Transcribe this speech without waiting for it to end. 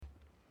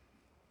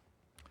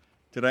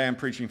Today I'm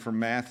preaching from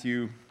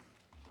Matthew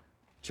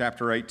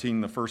chapter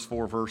 18, the first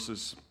 4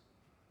 verses.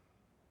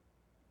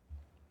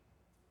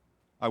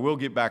 I will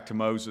get back to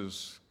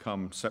Moses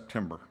come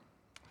September,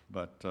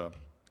 but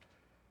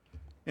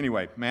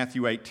anyway,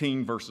 Matthew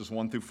 18, verses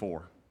 1 through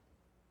 4.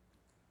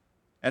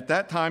 At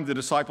that time the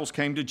disciples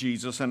came to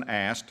Jesus and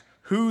asked,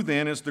 "Who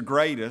then is the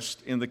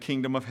greatest in the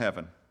kingdom of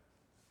heaven?"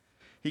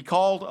 He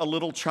called a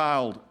little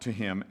child to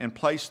him and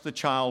placed the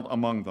child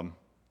among them.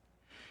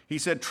 He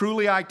said,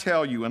 "Truly I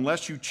tell you,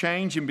 unless you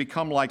change and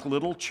become like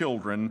little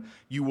children,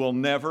 you will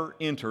never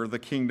enter the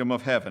kingdom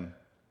of heaven.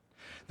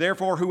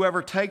 Therefore,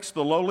 whoever takes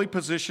the lowly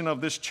position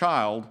of this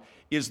child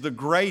is the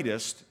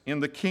greatest in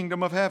the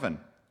kingdom of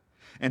heaven.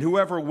 And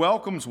whoever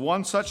welcomes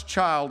one such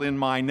child in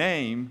my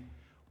name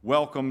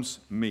welcomes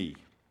me."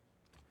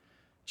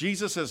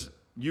 Jesus'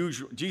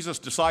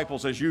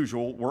 disciples, as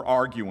usual, were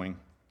arguing.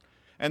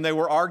 And they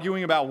were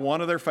arguing about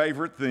one of their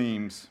favorite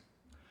themes.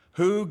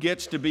 Who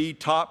gets to be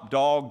top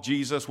dog,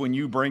 Jesus, when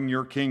you bring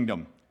your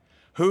kingdom?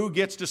 Who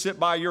gets to sit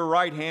by your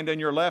right hand and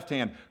your left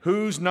hand?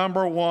 Who's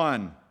number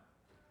one?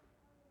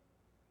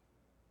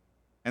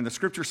 And the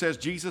scripture says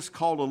Jesus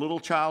called a little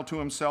child to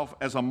himself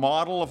as a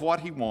model of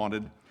what he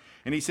wanted.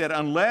 And he said,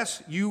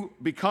 unless you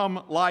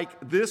become like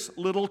this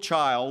little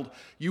child,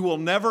 you will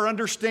never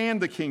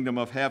understand the kingdom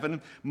of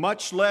heaven,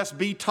 much less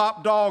be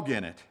top dog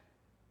in it.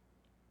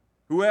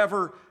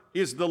 Whoever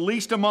is the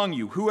least among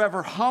you,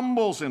 whoever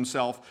humbles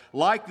himself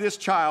like this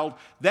child,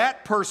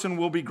 that person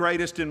will be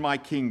greatest in my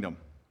kingdom.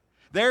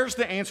 There's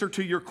the answer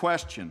to your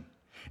question.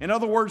 In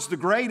other words, the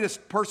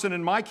greatest person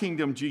in my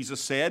kingdom, Jesus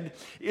said,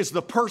 is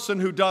the person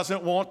who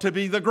doesn't want to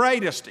be the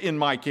greatest in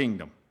my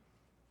kingdom,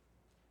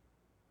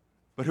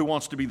 but who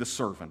wants to be the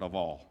servant of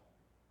all.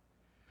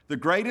 The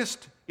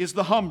greatest is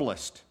the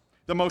humblest,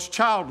 the most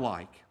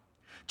childlike.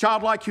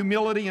 Childlike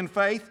humility and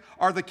faith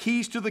are the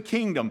keys to the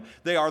kingdom.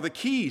 They are the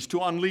keys to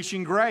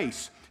unleashing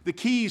grace, the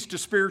keys to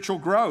spiritual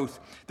growth,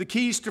 the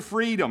keys to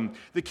freedom,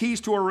 the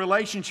keys to a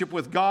relationship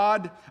with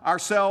God,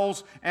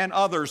 ourselves, and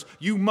others.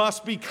 You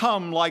must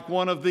become like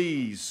one of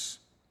these.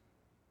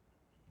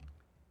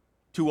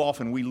 Too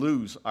often we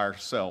lose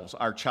ourselves,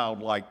 our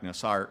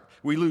childlikeness.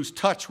 We lose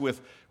touch with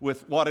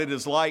what it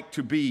is like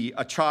to be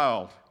a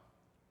child.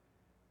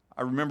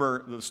 I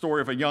remember the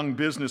story of a young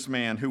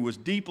businessman who was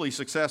deeply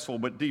successful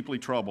but deeply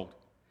troubled.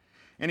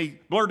 And he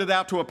blurted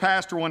out to a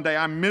pastor one day,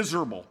 "I'm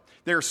miserable.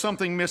 There's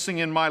something missing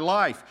in my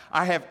life.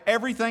 I have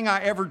everything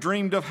I ever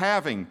dreamed of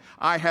having.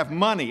 I have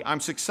money.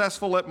 I'm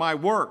successful at my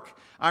work.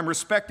 I'm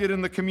respected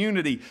in the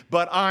community,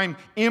 but I'm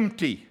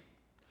empty.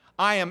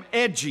 I am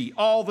edgy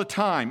all the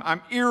time.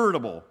 I'm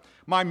irritable.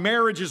 My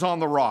marriage is on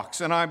the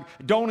rocks, and I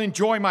don't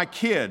enjoy my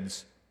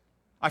kids.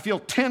 I feel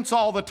tense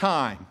all the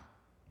time."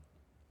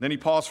 Then he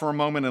paused for a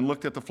moment and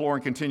looked at the floor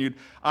and continued,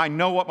 "I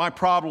know what my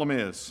problem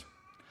is.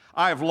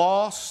 I have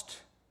lost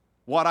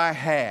what I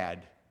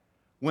had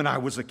when I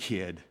was a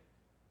kid.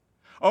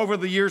 Over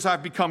the years,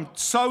 I've become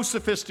so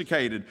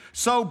sophisticated,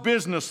 so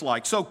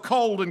businesslike, so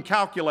cold and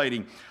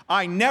calculating.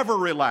 I never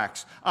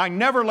relax. I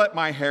never let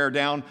my hair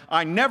down.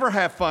 I never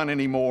have fun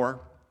anymore.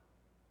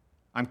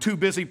 I'm too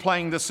busy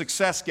playing the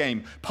success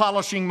game,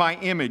 polishing my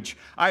image.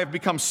 I have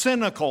become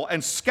cynical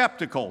and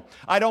skeptical.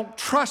 I don't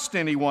trust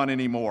anyone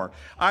anymore.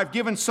 I've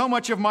given so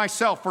much of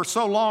myself for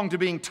so long to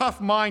being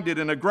tough-minded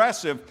and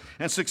aggressive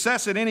and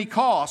success at any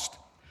cost.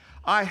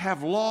 I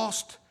have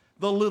lost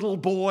the little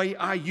boy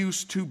I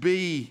used to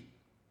be.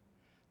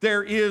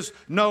 There is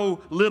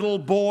no little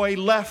boy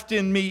left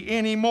in me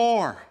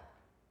anymore."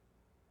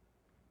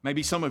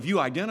 Maybe some of you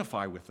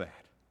identify with that.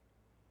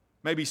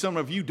 Maybe some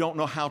of you don't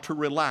know how to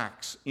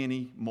relax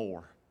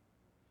anymore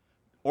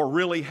or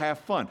really have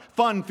fun.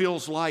 Fun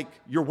feels like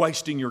you're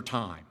wasting your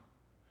time.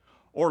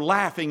 Or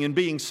laughing and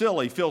being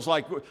silly feels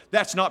like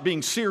that's not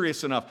being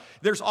serious enough.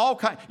 There's all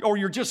kinds, or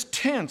you're just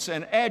tense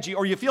and edgy,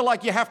 or you feel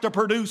like you have to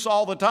produce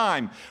all the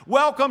time.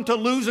 Welcome to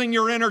losing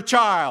your inner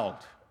child.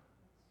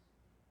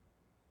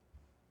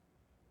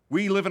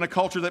 We live in a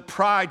culture that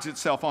prides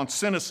itself on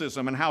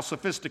cynicism and how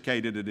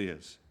sophisticated it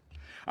is.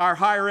 Our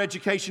higher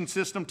education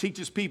system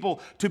teaches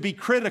people to be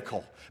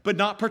critical, but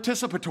not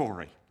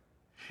participatory.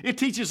 It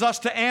teaches us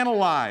to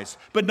analyze,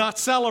 but not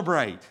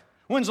celebrate.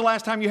 When's the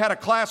last time you had a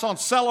class on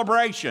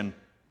celebration?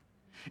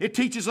 It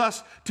teaches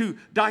us to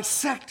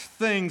dissect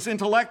things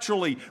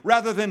intellectually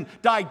rather than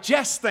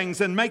digest things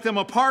and make them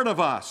a part of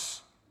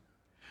us.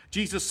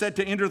 Jesus said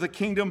to enter the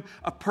kingdom,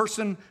 a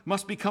person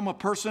must become a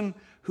person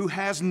who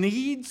has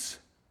needs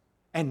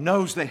and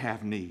knows they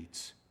have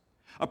needs.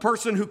 A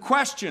person who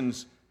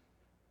questions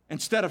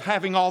instead of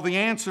having all the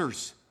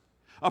answers.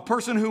 A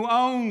person who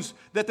owns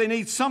that they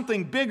need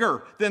something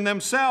bigger than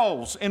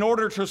themselves in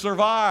order to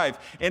survive.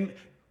 And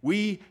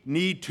we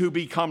need to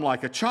become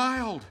like a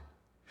child.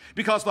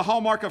 Because the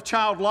hallmark of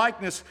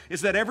childlikeness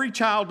is that every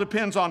child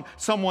depends on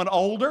someone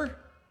older,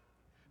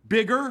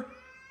 bigger,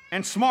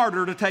 and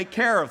smarter to take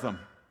care of them.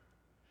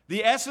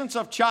 The essence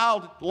of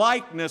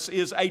childlikeness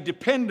is a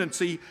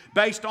dependency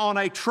based on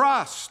a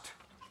trust.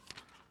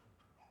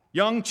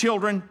 Young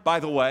children, by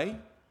the way,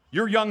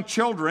 your young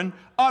children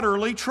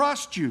utterly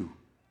trust you.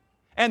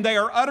 and they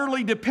are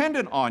utterly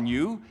dependent on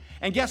you.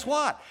 And guess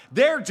what?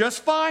 They're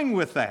just fine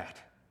with that.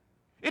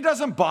 It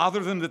doesn't bother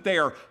them that they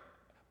are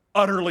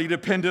utterly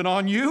dependent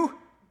on you.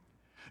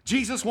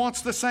 Jesus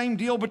wants the same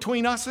deal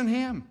between us and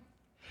him.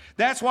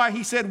 That's why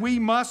he said we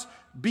must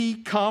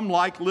become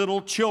like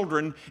little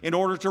children in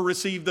order to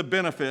receive the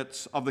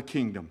benefits of the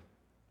kingdom.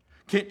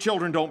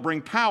 Children don't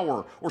bring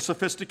power or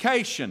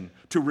sophistication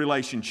to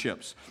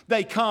relationships.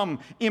 They come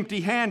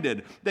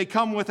empty-handed. They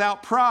come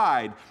without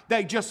pride.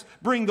 They just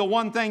bring the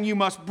one thing you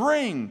must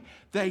bring.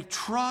 They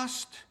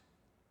trust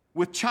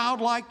with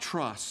childlike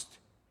trust.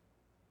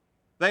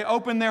 They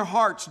open their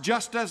hearts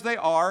just as they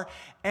are,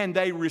 and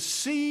they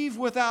receive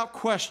without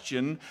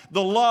question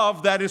the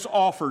love that is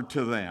offered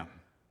to them.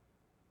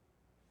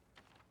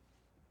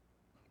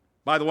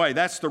 By the way,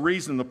 that's the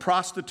reason the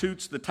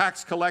prostitutes, the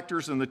tax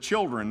collectors, and the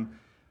children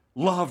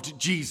loved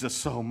Jesus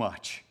so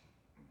much.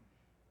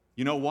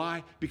 You know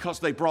why? Because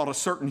they brought a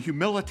certain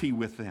humility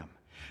with them.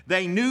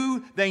 They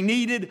knew they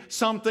needed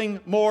something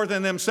more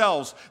than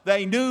themselves.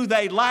 They knew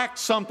they lacked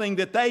something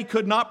that they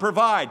could not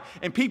provide.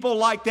 And people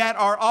like that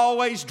are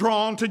always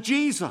drawn to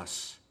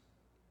Jesus.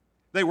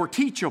 They were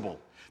teachable.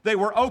 They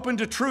were open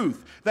to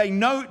truth. They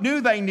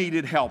knew they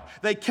needed help.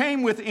 They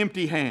came with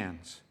empty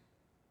hands.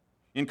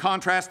 In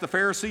contrast, the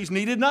Pharisees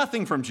needed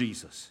nothing from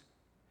Jesus.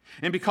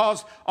 And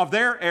because of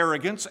their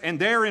arrogance and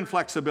their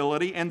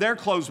inflexibility and their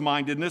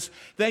closed-mindedness,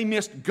 they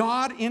missed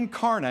God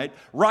incarnate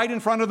right in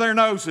front of their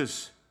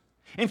noses.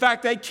 In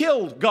fact, they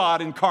killed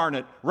God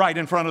incarnate right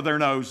in front of their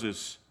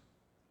noses.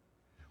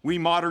 We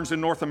moderns in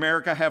North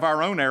America have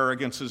our own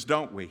arrogances,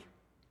 don't we?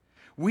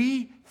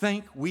 We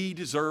think we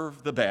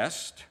deserve the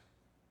best.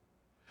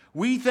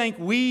 We think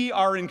we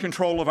are in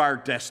control of our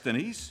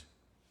destinies.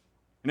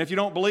 And if you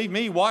don't believe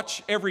me,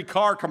 watch every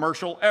car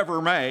commercial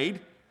ever made.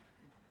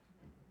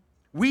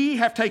 We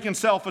have taken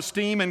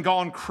self-esteem and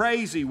gone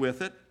crazy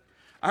with it.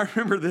 I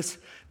remember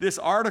this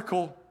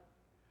article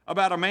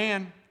about a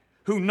man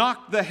who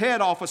knocked the head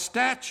off a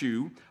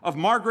statue of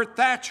Margaret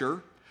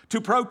Thatcher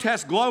to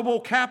protest global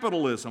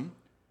capitalism.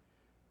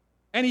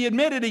 And he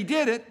admitted he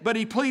did it, but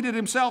he pleaded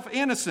himself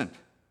innocent,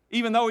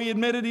 even though he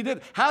admitted he did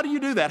it. How do you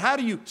do that? How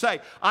do you say,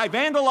 I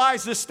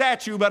vandalized this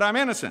statue, but I'm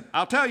innocent?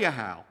 I'll tell you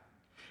how.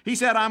 He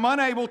said, I'm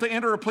unable to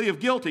enter a plea of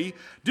guilty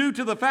due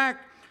to the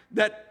fact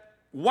that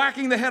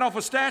whacking the head off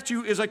a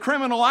statue is a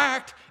criminal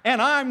act,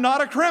 and I'm not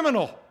a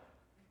criminal.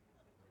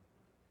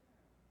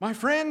 My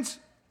friends,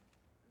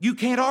 you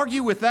can't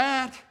argue with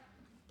that.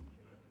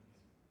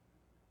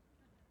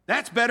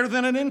 That's better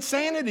than an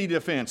insanity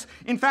defense.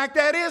 In fact,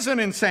 that is an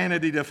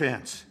insanity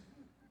defense.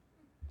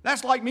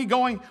 That's like me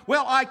going,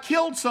 well, I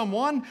killed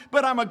someone,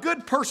 but I'm a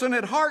good person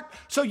at heart,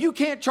 so you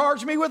can't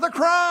charge me with a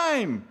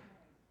crime.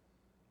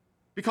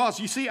 Because,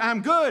 you see,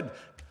 I'm good.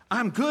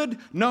 I'm good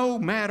no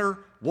matter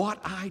what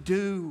I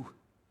do.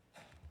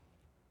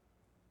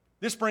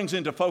 This brings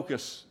into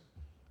focus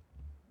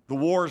the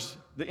wars,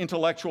 the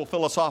intellectual,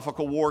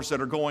 philosophical wars that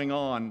are going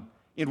on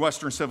in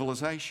Western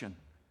civilization.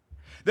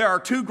 There are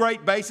two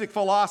great basic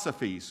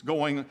philosophies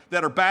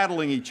that are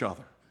battling each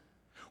other.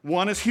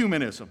 One is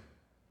humanism.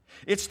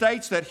 It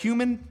states that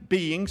human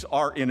beings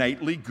are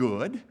innately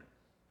good,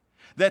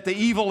 that the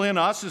evil in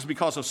us is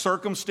because of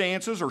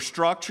circumstances or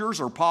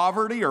structures or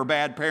poverty or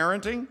bad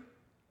parenting,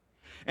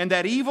 and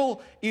that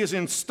evil is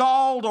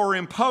installed or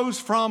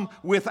imposed from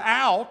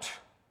without.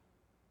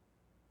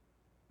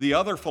 The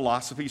other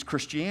philosophy is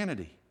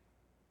Christianity.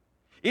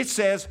 It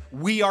says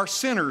we are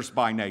sinners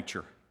by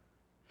nature.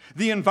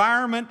 The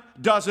environment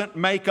doesn't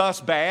make us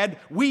bad.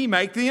 We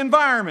make the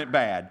environment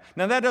bad.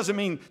 Now, that doesn't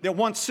mean that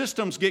once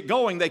systems get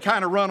going, they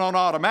kind of run on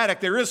automatic.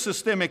 There is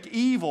systemic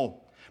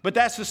evil, but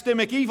that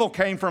systemic evil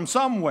came from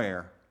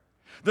somewhere.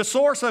 The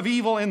source of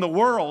evil in the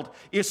world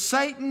is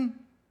Satan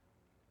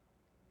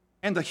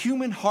and the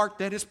human heart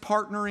that is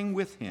partnering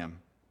with him.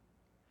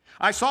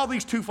 I saw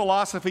these two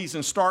philosophies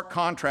in stark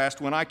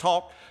contrast when I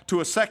talked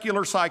to a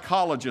secular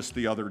psychologist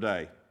the other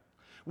day.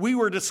 We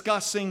were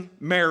discussing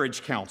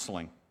marriage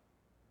counseling.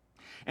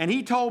 And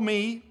he told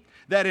me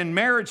that in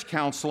marriage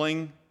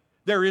counseling,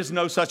 there is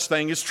no such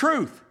thing as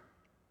truth.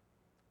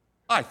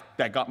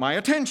 That got my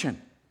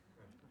attention.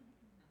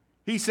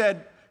 He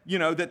said,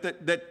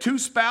 that two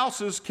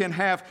spouses can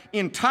have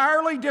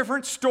entirely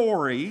different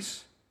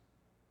stories,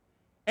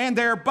 and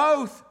they're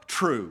both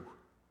true,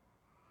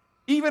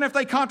 even if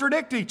they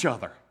contradict each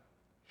other.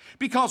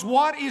 Because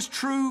what is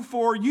true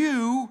for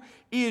you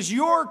is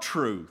your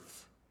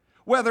truth,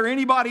 whether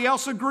anybody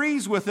else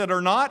agrees with it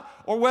or not,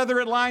 or whether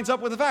it lines up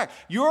with the fact.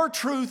 Your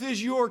truth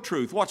is your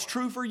truth. What's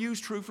true for you is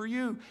true for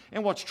you,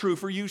 and what's true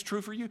for you is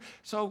true for you.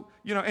 So,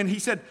 and he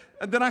said,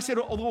 then I said,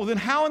 well, then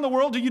how in the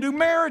world do you do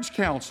marriage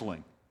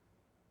counseling?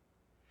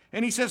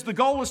 And he says the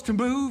goal is to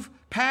move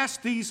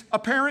past these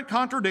apparent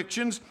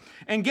contradictions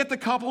and get the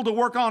couple to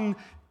work on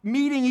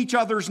meeting each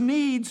other's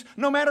needs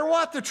no matter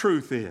what the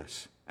truth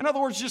is. In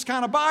other words, just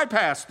kind of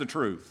bypass the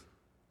truth.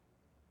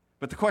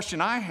 But the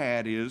question I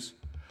had is,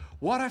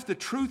 what if the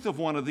truth of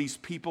one of these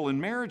people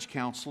in marriage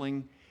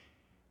counseling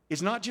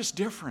is not just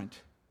different?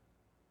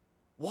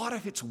 What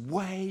if it's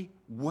way,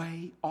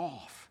 way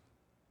off?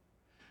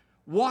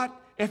 What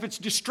if it's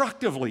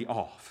destructively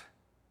off?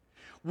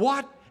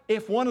 What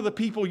if one of the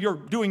people you're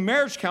doing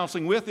marriage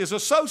counseling with is a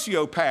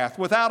sociopath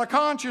without a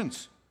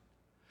conscience?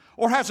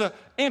 Or has an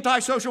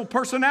antisocial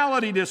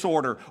personality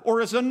disorder?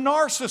 Or is a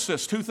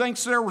narcissist who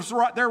thinks they're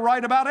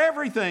right about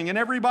everything and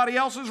everybody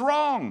else is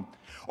wrong?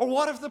 Or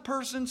what if the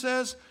person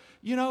says,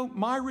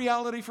 my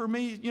reality for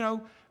me,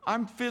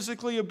 I'm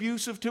physically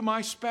abusive to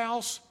my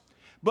spouse,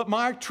 but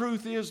my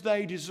truth is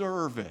they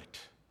deserve it.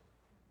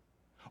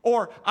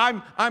 Or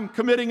I'm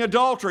committing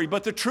adultery,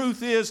 but the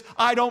truth is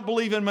I don't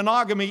believe in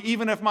monogamy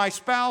even if my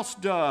spouse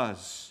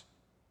does.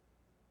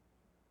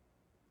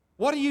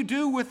 What do you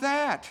do with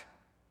that?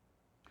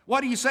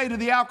 What do you say to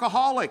the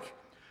alcoholic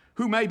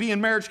who may be in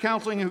marriage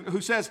counseling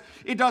who says,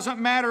 it doesn't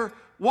matter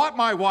what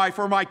my wife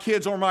or my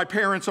kids or my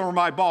parents or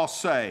my boss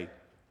say.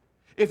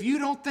 If you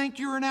don't think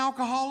you're an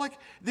alcoholic,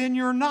 then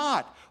you're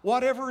not.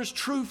 Whatever is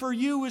true for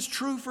you is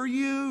true for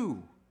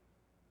you.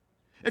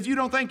 If you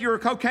don't think you're a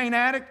cocaine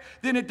addict,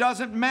 then it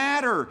doesn't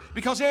matter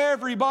because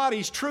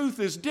everybody's truth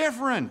is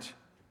different.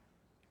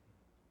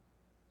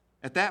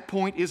 At that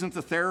point, isn't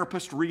the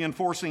therapist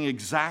reinforcing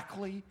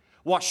exactly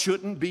what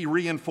shouldn't be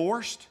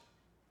reinforced?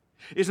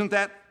 Isn't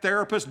that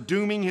therapist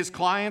dooming his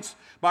clients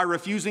by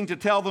refusing to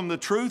tell them the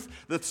truth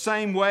the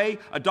same way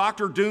a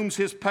doctor dooms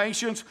his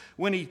patients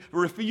when he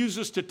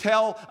refuses to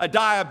tell a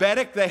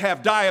diabetic they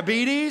have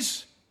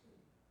diabetes?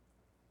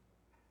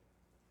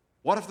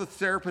 What if the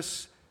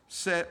therapist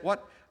said,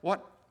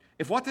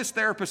 if what this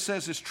therapist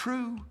says is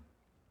true,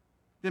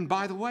 then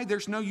by the way,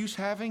 there's no use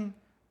having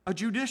a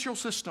judicial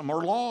system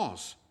or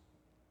laws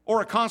or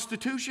a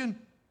constitution.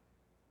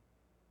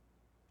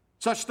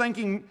 Such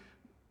thinking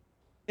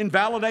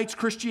invalidates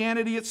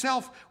Christianity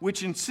itself,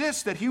 which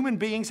insists that human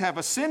beings have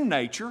a sin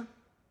nature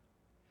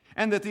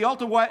and that the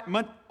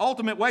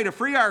ultimate way to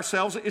free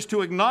ourselves is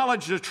to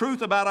acknowledge the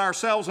truth about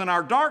ourselves and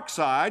our dark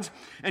sides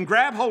and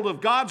grab hold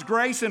of God's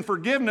grace and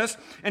forgiveness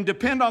and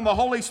depend on the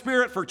Holy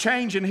Spirit for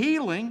change and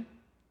healing.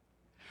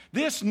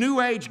 This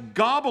New Age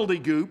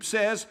gobbledygook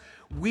says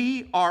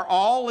we are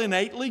all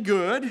innately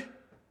good.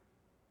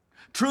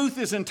 Truth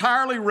is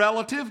entirely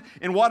relative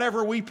in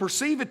whatever we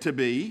perceive it to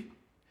be.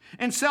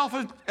 And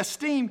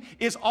self-esteem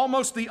is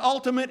almost the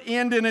ultimate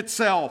end in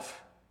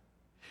itself.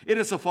 It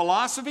is a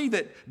philosophy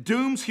that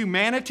dooms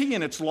humanity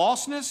in its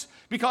lostness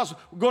because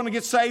we're going to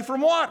get saved from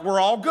what? We're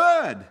all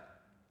good.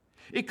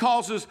 It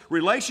causes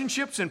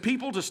relationships and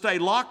people to stay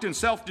locked in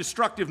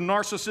self-destructive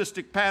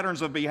narcissistic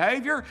patterns of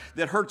behavior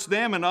that hurts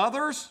them and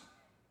others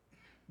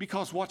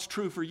because what's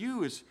true for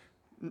you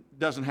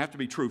doesn't have to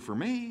be true for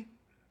me.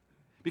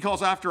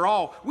 Because after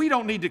all, we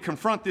don't need to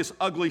confront this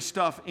ugly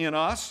stuff in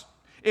us.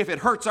 If it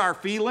hurts our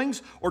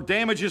feelings or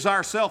damages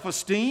our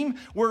self-esteem,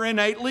 we're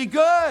innately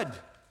good.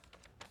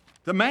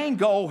 The main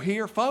goal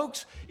here,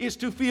 folks, is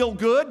to feel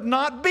good,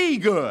 not be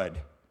good.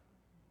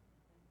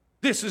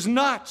 This is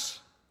nuts.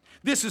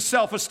 This is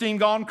self-esteem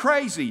gone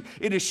crazy.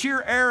 It is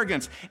sheer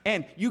arrogance.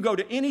 And you go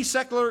to any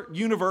secular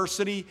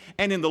university,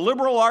 and in the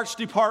liberal arts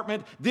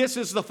department, this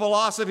is the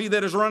philosophy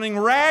that is running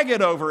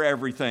ragged over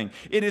everything.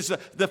 It is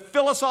the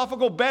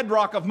philosophical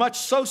bedrock of much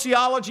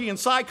sociology and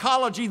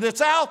psychology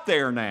that's out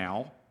there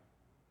now.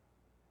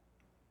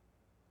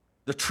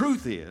 The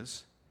truth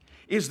is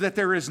that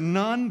there is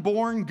none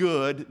born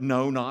good,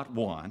 no, not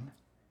one.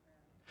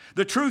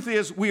 The truth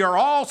is we are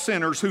all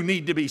sinners who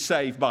need to be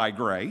saved by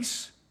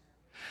grace.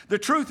 The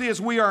truth is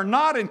we are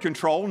not in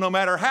control no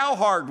matter how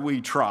hard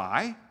we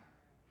try.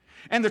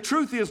 And the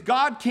truth is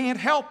God can't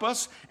help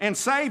us and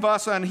save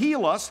us and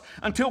heal us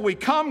until we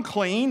come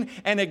clean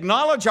and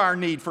acknowledge our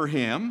need for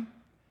Him.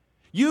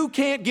 You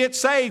can't get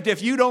saved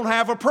if you don't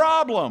have a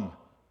problem.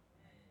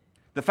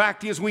 The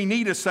fact is we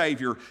need a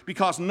Savior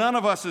because none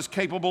of us is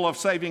capable of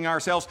saving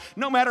ourselves,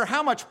 no matter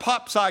how much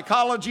pop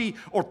psychology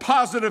or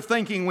positive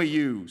thinking we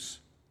use.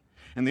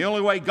 And the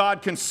only way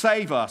God can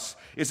save us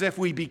is if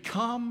we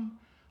become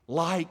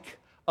like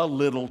a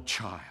little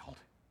child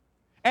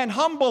and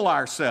humble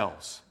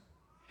ourselves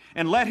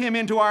and let Him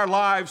into our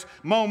lives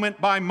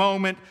moment by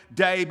moment,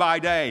 day by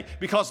day.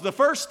 Because the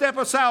first step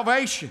of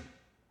salvation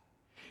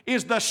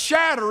is the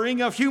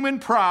shattering of human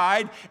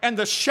pride and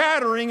the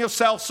shattering of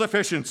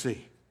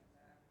self-sufficiency.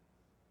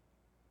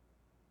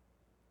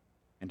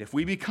 And if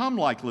we become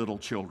like little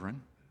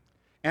children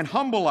and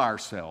humble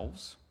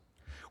ourselves,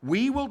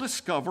 we will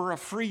discover a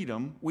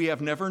freedom we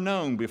have never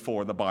known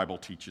before, the Bible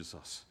teaches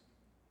us.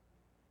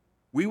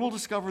 We will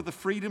discover the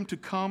freedom to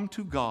come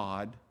to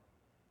God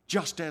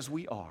just as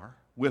we are,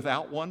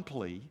 without one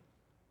plea,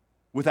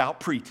 without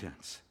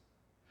pretense.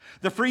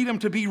 The freedom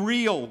to be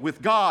real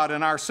with God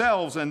and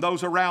ourselves and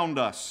those around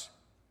us.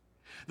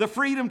 The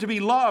freedom to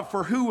be loved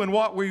for who and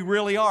what we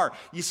really are.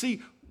 You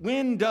see,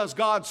 when does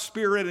God's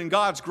Spirit and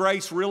God's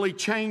grace really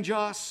change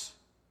us?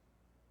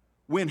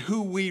 When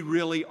who we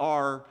really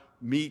are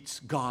meets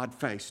God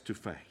face to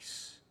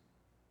face.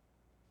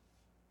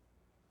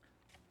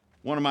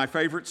 One of my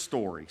favorite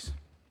stories,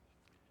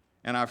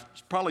 and I've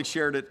probably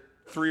shared it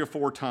 3 or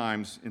 4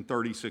 times in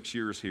 36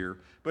 years here,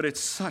 but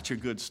it's such a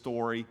good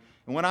story.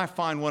 And when I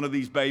find one of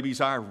these babies,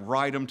 I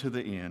ride them to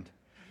the end.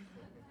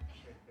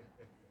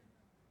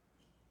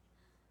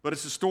 But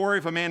it's the story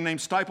of a man named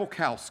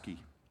Stypulkowski,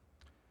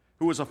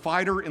 who was a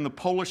fighter in the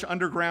Polish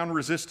underground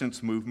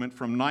resistance movement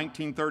from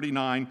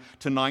 1939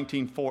 to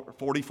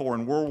 1944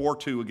 in World War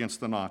II against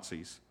the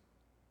Nazis.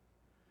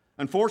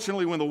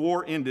 Unfortunately, when the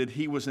war ended,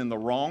 he was in the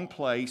wrong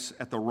place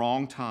at the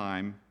wrong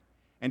time,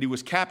 and he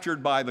was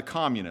captured by the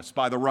communists,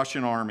 by the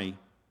Russian army.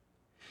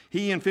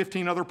 He and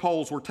 15 other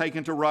Poles were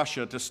taken to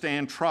Russia to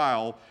stand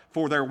trial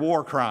for their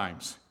war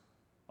crimes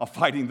of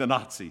fighting the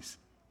Nazis.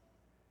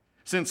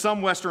 Since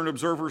some Western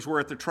observers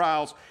were at the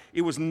trials,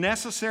 it was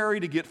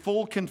necessary to get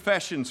full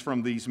confessions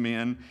from these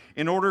men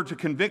in order to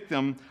convict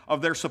them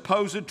of their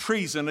supposed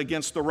treason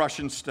against the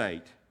Russian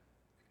state.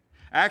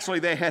 Actually,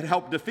 they had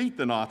helped defeat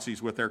the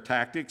Nazis with their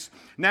tactics.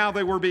 Now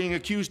they were being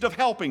accused of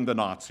helping the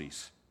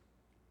Nazis.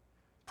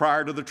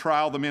 Prior to the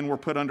trial, the men were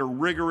put under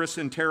rigorous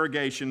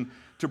interrogation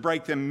to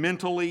break them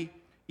mentally,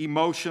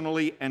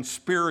 emotionally, and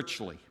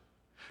spiritually,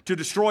 to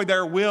destroy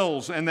their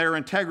wills and their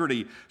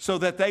integrity so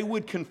that they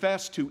would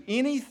confess to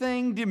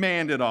anything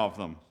demanded of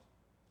them.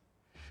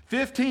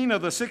 15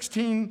 of the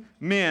 16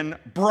 men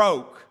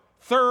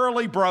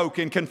thoroughly broke,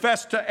 and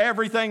confessed to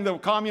everything the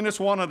communists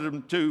wanted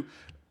them to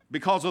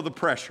because of the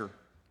pressure.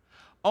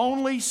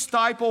 Only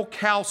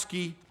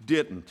Stypulkowski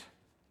didn't.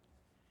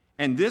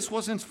 And this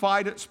was in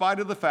spite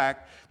of the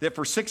fact that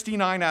for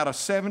 69 out of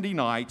 70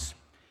 nights,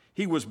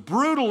 he was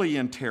brutally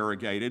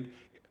interrogated.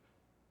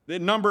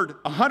 It numbered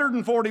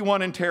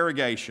 141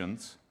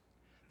 interrogations.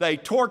 They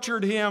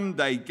tortured him.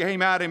 They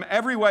came at him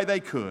every way they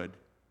could.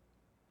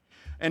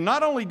 And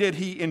not only did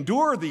he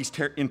endure these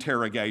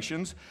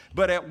interrogations,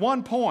 but at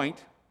one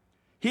point,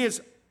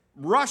 his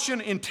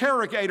Russian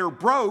interrogator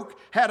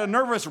had a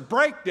nervous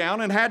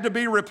breakdown and had to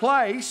be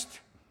replaced.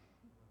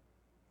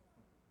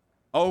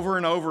 Over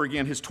and over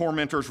again, his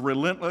tormentors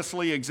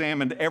relentlessly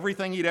examined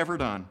everything he'd ever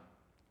done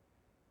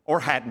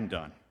or hadn't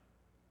done.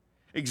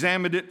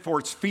 Examined it for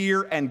its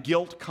fear and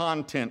guilt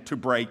content to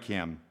break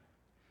him.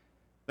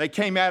 They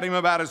came at him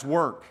about his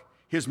work,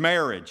 his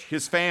marriage,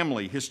 his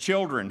family, his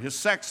children, his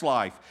sex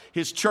life,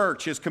 his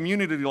church, his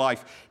community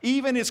life,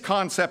 even his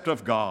concept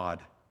of God.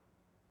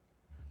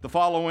 The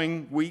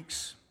following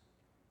weeks,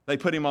 they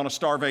put him on a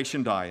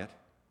starvation diet.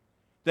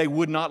 They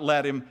would not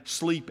let him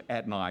sleep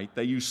at night.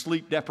 They used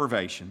sleep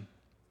deprivation,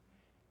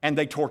 and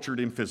they tortured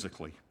him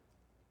physically.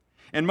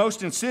 And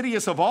most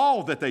insidious of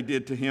all that they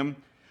did to him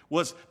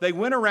was they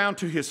went around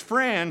to his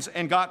friends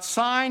and got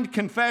signed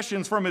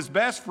confessions from his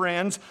best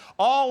friends,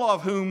 all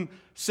of whom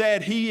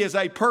said he is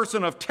a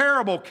person of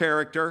terrible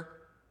character,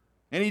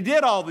 and he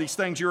did all these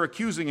things you're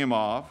accusing him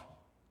of.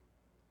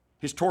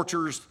 His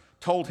torturers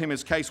told him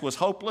his case was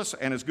hopeless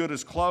and as good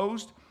as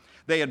closed.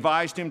 They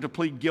advised him to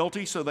plead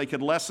guilty so they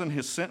could lessen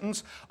his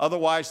sentence.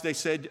 Otherwise, they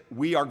said,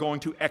 "We are going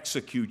to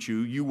execute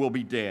you. You will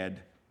be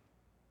dead."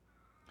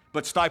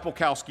 But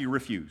Stypulkowski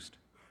refused.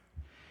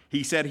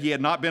 He said he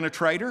had not been a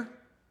traitor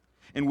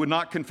and would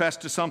not confess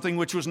to something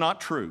which was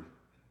not true.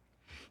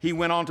 He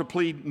went on to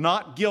plead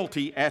not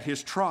guilty at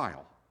his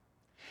trial.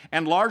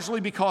 And largely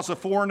because of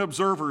foreign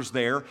observers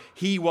there,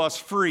 he was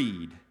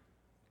freed.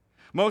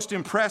 Most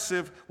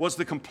impressive was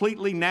the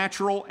completely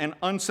natural and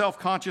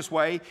unself-conscious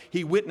way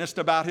he witnessed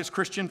about his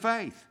Christian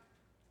faith.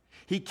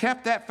 He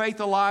kept that faith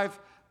alive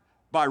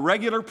by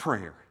regular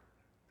prayer.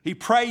 He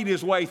prayed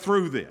his way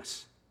through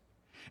this.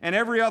 And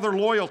every other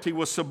loyalty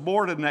was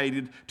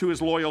subordinated to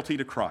his loyalty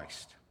to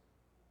Christ.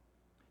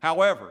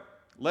 However,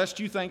 lest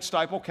you think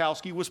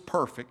Stypulkowski was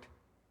perfect,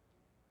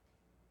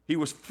 he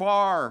was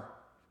far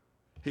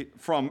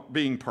from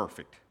being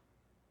perfect.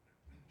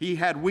 He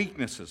had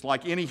weaknesses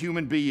like any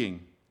human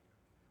being.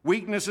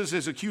 Weaknesses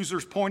his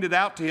accusers pointed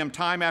out to him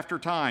time after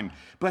time,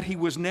 but he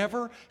was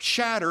never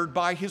shattered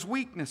by his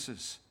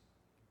weaknesses.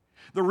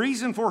 The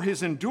reason for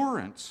his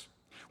endurance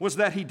was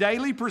that he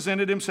daily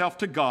presented himself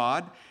to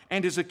God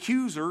and his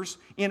accusers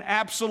in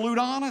absolute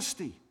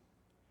honesty.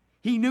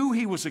 He knew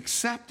he was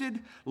accepted,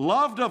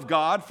 loved of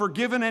God,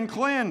 forgiven, and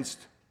cleansed.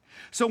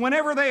 So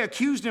whenever they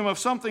accused him of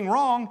something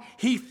wrong,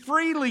 he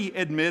freely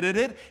admitted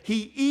it.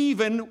 He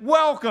even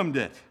welcomed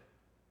it.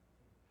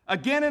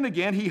 Again and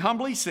again, he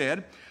humbly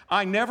said,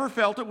 "I never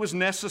felt it was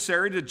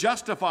necessary to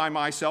justify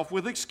myself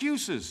with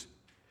excuses.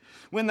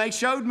 When they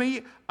showed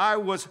me I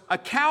was a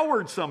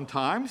coward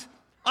sometimes,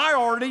 I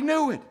already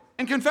knew it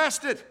and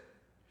confessed it.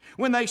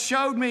 When they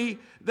showed me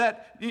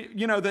that,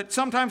 that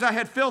sometimes I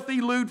had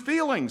filthy, lewd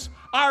feelings,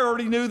 I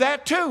already knew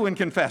that too and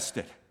confessed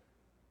it.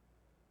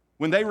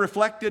 When they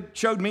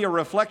showed me a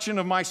reflection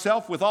of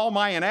myself with all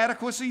my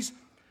inadequacies,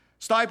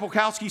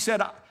 Stypulkowski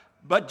said,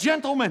 but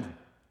gentlemen,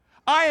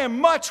 I am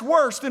much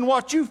worse than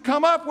what you've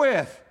come up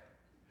with.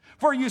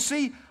 For you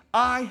see,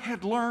 I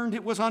had learned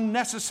it was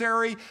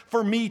unnecessary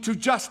for me to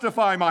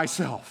justify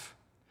myself.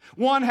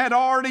 One had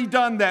already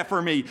done that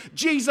for me.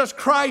 Jesus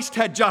Christ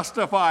had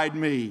justified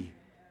me.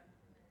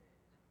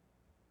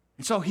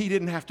 And so he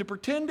didn't have to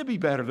pretend to be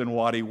better than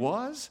what he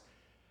was,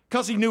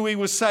 because he knew he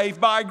was saved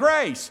by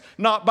grace,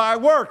 not by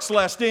works,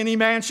 lest any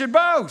man should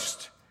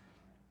boast.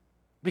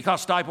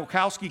 Because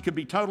Stypulkowski could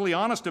be totally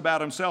honest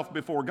about himself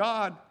before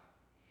God,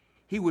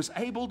 he was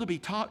able to be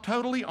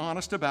totally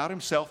honest about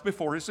himself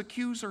before his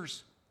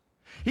accusers.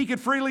 He could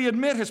freely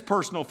admit his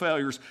personal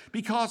failures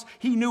because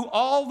he knew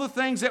all the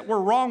things that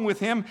were wrong with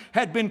him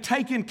had been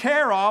taken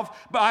care of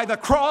by the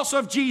cross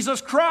of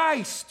Jesus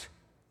Christ.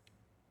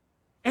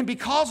 And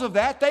because of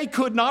that, they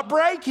could not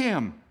break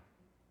him.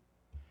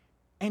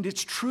 And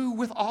it's true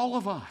with all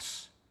of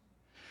us.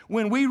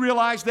 When we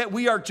realize that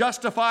we are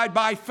justified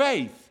by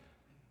faith,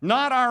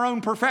 not our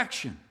own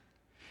perfection,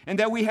 and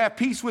that we have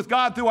peace with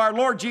God through our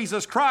Lord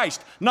Jesus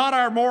Christ, not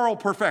our moral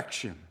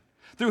perfection,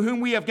 through whom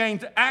we have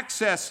gained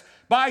access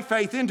by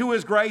faith into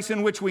his grace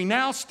in which we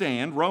now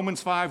stand,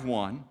 Romans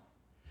 5:1,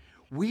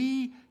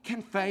 we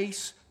can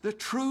face the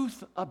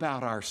truth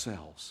about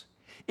ourselves.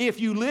 If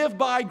you live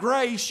by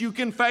grace, you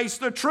can face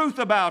the truth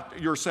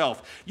about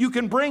yourself. You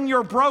can bring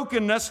your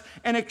brokenness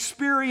and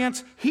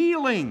experience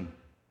healing.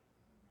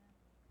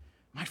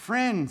 My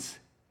friends,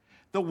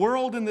 the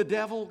world and the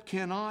devil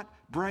cannot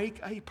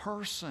break a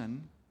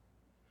person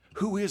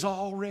who is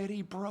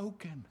already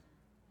broken.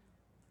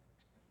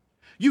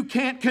 You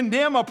can't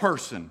condemn a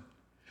person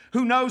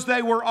who knows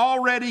they were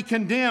already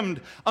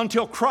condemned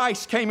until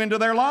Christ came into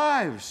their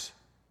lives.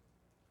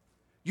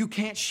 You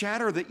can't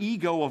shatter the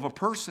ego of a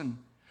person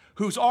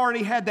who's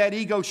already had that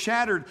ego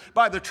shattered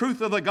by the truth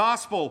of the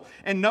gospel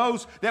and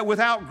knows that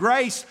without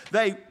grace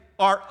they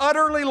are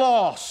utterly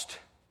lost.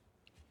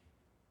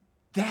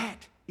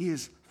 That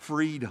is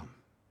freedom.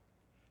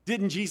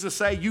 Didn't Jesus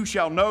say, "You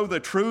shall know the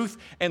truth,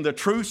 and the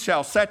truth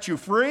shall set you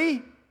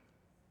free"?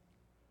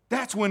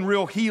 That's when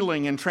real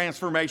healing and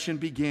transformation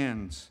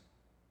begins.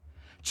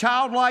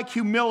 Childlike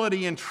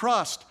humility and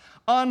trust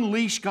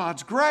unleash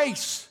God's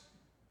grace.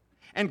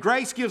 And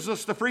grace gives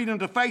us the freedom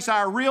to face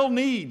our real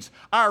needs,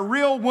 our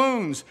real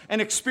wounds,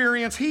 and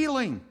experience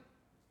healing.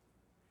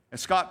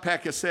 As Scott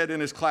Peck has said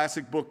in his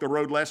classic book, The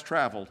Road Less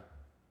Traveled,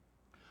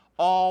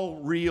 all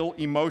real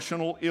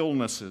emotional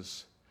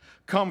illnesses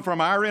come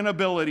from our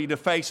inability to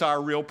face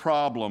our real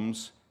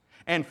problems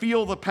and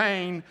feel the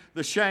pain,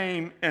 the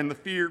shame, and the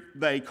fear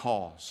they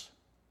cause.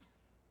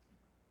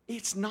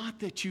 It's not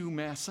that you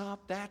mess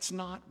up. That's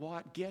not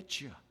what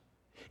gets you.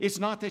 It's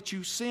not that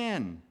you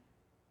sin.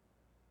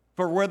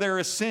 For where there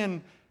is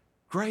sin,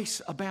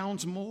 grace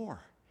abounds more.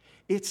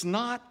 It's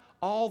not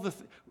all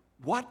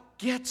what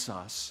gets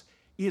us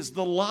is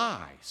the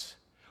lies.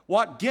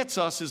 What gets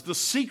us is the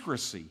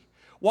secrecy.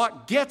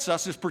 What gets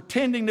us is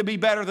pretending to be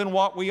better than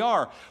what we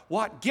are.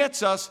 What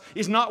gets us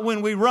is not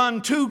when we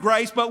run to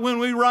grace, but when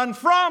we run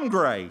from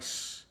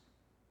grace.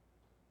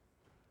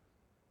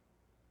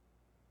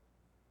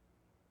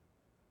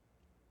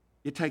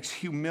 It takes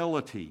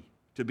humility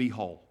to be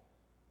whole.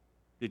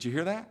 Did you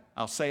hear that?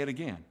 I'll say it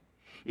again.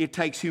 It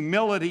takes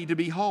humility to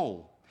be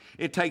whole.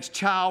 It takes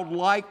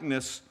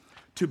childlikeness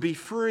to be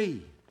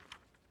free.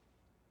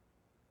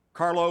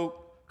 Carlo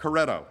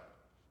Carretto,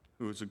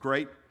 who is a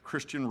great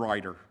Christian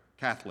writer,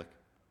 Catholic,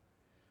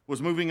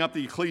 was moving up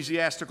the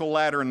ecclesiastical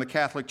ladder in the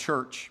Catholic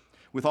Church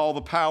with all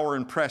the power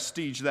and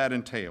prestige that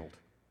entailed.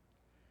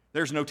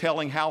 There's no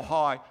telling how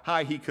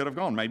high he could have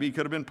gone. Maybe he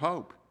could have been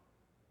Pope.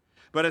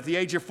 But at the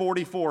age of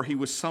 44, he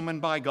was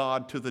summoned by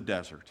God to the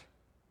desert.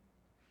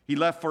 He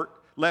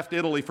left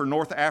Italy for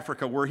North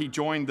Africa, where he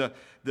joined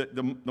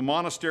the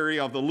monastery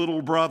of the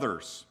Little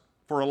Brothers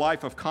for a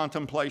life of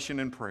contemplation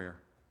and prayer.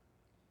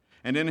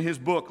 And in his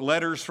book,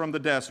 Letters from the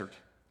Desert,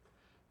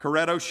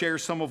 Carretto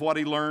shares some of what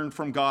he learned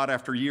from God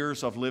after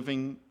years of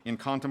living in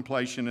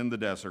contemplation in the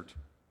desert.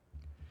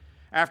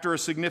 After a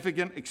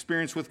significant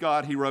experience with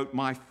God, he wrote,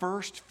 "My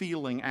first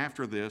feeling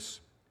after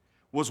this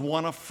was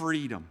one of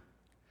freedom.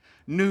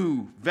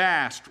 New,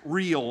 vast,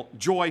 real,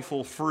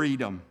 joyful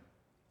freedom.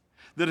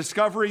 The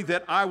discovery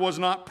that I was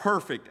not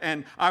perfect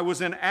and I was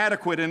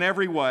inadequate in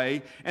every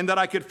way and that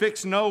I could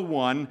fix no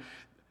one,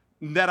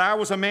 that I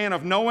was a man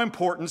of no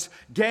importance,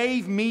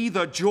 gave me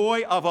the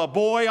joy of a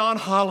boy on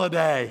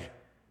holiday."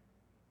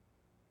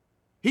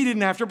 He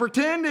didn't have to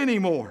pretend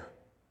anymore.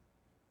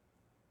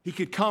 He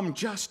could come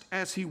just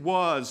as he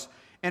was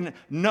and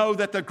know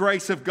that the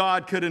grace of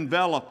God could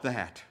envelop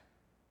that.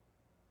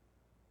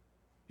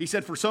 He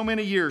said, for too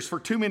many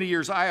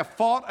years, I have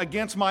fought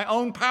against my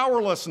own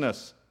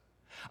powerlessness.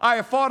 I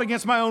have fought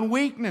against my own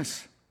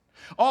weakness.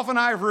 Often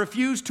I have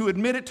refused to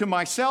admit it to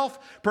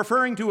myself,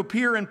 preferring to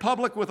appear in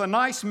public with a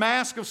nice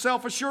mask of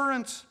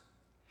self-assurance.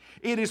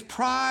 It is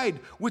pride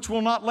which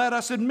will not let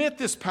us admit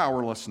this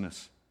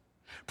powerlessness.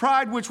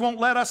 Pride which won't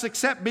let us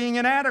accept being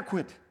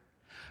inadequate.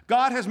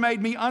 God has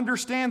made me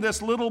understand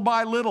this little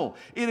by little.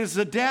 It is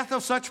the death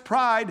of such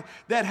pride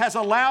that has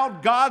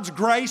allowed God's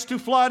grace to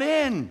flood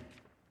in.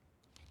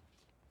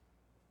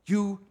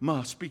 You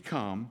must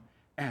become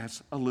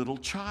as a little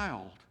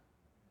child.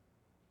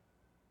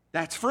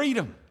 That's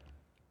freedom.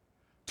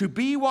 To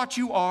be what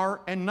you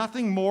are and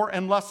nothing more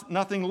and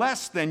nothing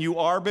less than you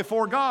are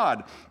before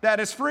God. That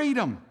is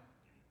freedom.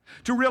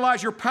 To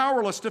realize you're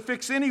powerless to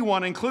fix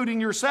anyone, including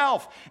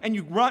yourself,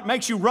 and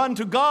makes you run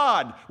to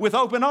God with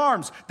open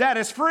arms. That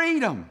is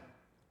freedom.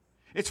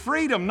 It's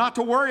freedom not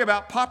to worry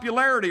about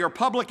popularity or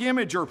public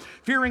image or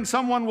fearing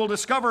someone will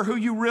discover who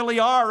you really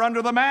are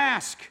under the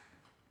mask.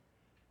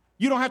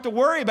 You don't have to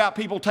worry about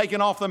people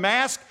taking off the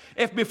mask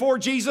if before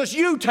Jesus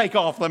you take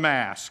off the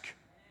mask.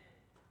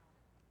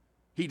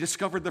 He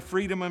discovered the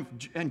freedom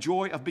and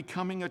joy of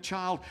becoming a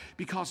child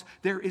because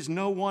there is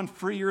no one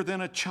freer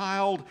than a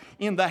child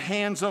in the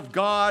hands of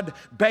God,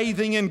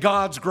 bathing in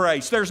God's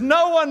grace. There's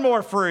no one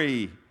more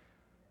free.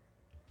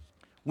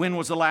 When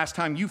was the last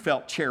time you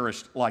felt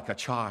cherished like a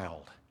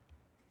child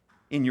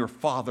in your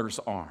Father's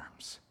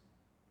arms?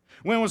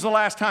 When was the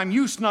last time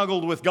you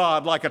snuggled with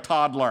God like a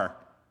toddler?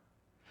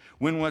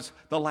 When was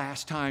the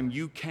last time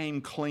you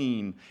came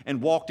clean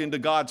and walked into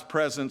God's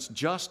presence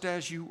just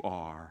as you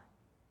are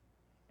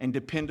and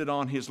depended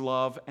on His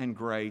love and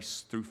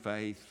grace through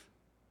faith?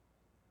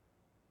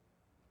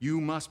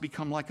 You must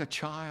become like a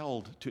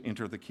child to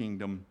enter the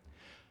kingdom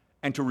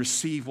and to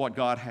receive what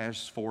God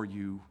has for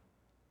you.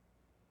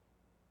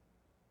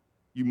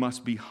 You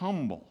must be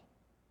humble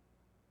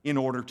in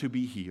order to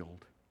be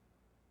healed.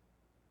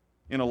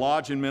 In a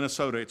lodge in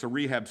Minnesota, it's a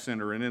rehab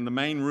center, and in the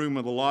main room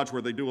of the lodge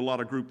where they do a lot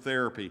of group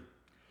therapy,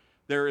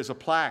 there is a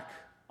plaque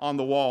on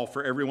the wall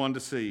for everyone to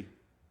see.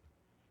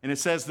 And it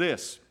says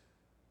this: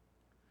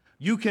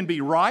 you can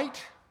be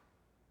right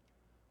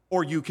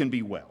or you can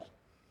be well,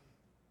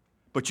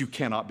 but you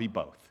cannot be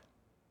both.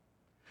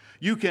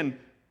 You can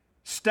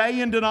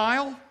stay in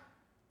denial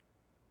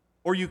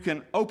or you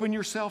can open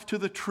yourself to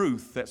the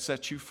truth that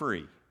sets you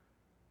free.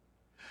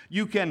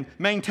 You can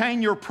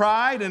maintain your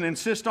pride and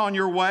insist on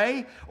your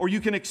way, or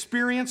you can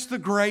experience the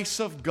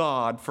grace of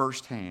God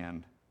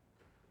firsthand.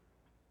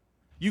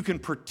 You can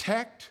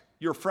protect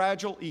your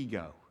fragile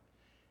ego,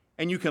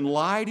 and you can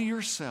lie to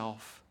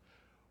yourself,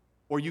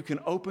 or you can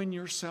open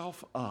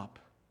yourself up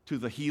to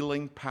the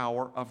healing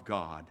power of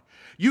God.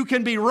 You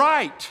can be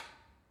right,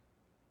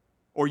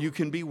 or you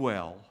can be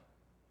well.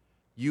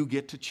 You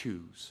get to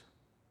choose.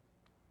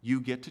 You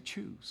get to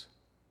choose.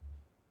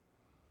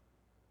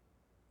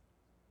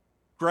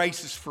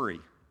 Grace is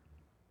free.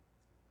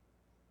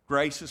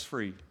 Grace is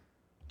free.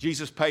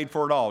 Jesus paid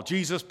for it all.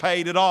 Jesus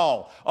paid it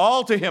all.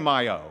 All to Him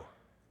I owe.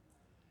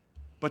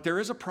 But there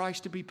is a price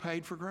to be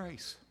paid for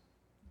grace.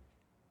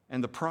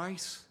 And the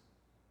price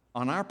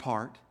on our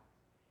part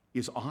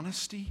is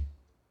honesty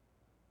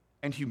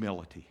and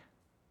humility.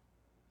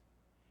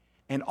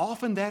 And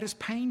often that is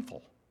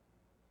painful.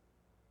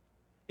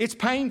 It's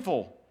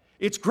painful.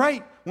 It's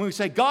great when we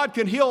say God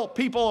can heal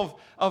people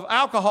of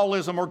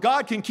alcoholism, or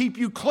God can keep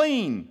you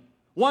clean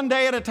one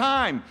day at a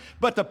time.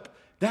 But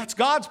that's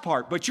God's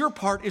part. But your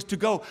part is to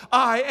go,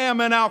 I am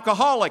an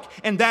alcoholic,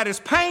 and that is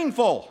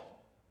painful.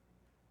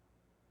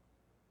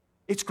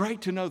 It's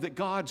great to know that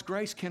God's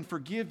grace can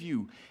forgive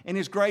you, and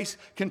His grace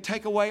can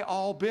take away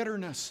all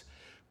bitterness.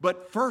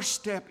 But first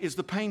step is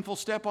the painful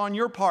step on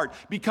your part,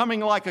 becoming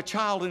like a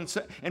child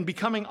and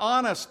becoming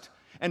honest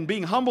and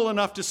being humble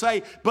enough to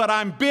say, but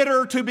I'm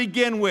bitter to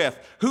begin with.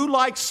 Who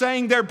likes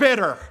saying they're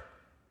bitter?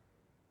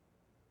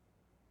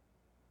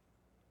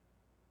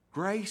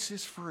 Grace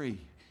is free.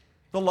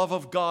 The love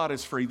of God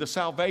is free. The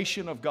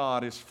salvation of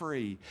God is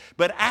free.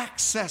 But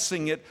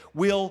accessing it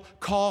will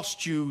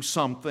cost you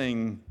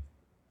something.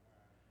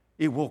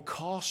 It will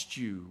cost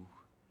you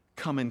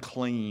coming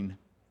clean.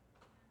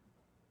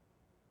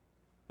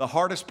 The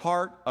hardest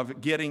part of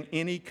getting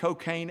any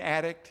cocaine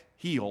addict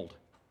healed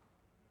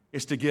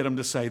is to get them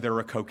to say they're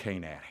a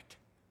cocaine addict.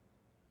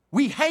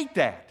 We hate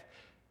that.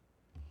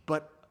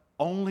 But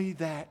only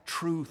that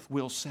truth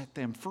will set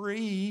them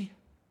free.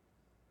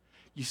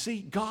 You see,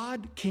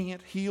 God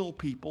can't heal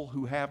people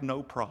who have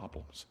no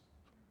problems.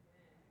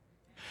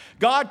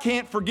 God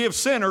can't forgive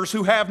sinners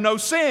who have no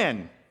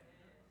sin.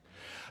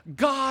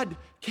 God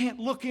can't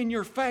look in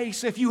your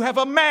face if you have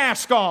a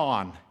mask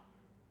on.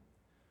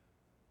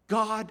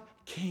 God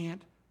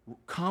can't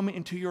come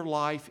into your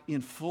life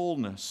in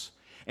fullness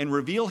and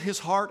reveal His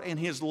heart and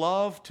His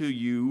love to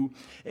you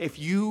if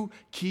you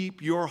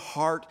keep your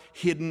heart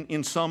hidden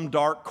in some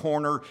dark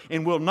corner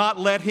and will not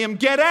let Him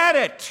get at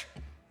it.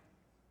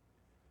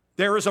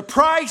 There is a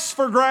price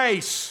for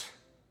grace.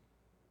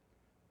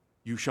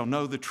 You shall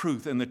know the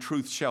truth, and the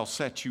truth shall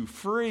set you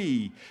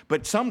free.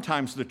 But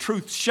sometimes the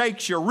truth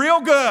shakes you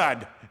real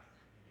good.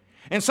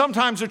 And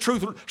sometimes the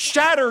truth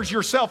shatters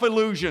your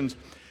self-illusions.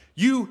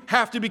 You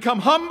have to become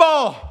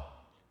humble.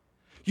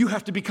 You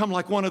have to become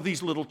like one of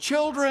these little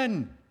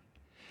children.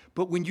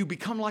 But when you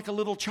become like a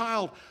little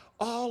child,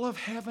 all of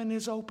heaven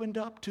is opened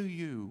up to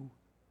you.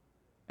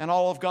 And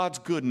all of God's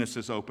goodness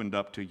is opened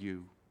up to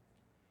you.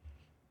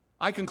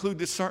 I conclude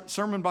this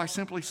sermon by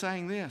simply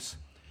saying this: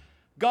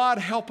 God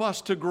help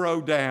us to grow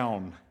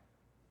down.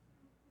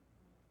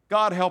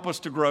 God help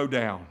us to grow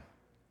down,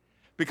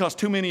 because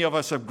too many of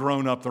us have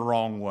grown up the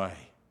wrong way.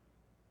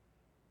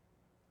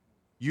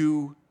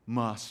 You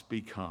must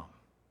become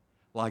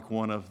like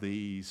one of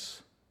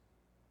these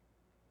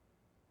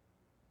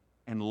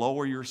and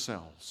lower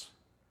yourselves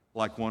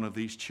like one of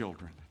these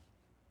children.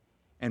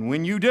 And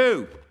when you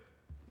do,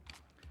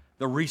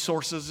 the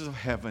resources of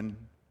heaven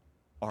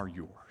are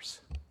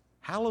yours.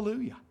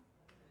 Hallelujah.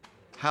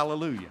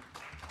 Hallelujah.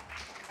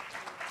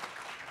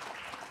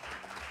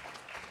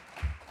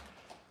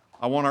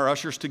 I want our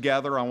ushers to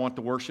gather. I want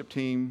the worship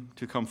team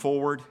to come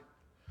forward.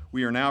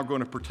 We are now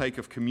going to partake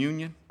of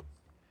communion,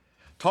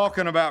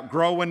 talking about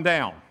growing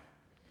down.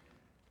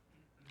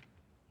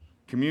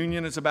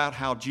 Communion is about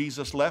how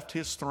Jesus left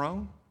his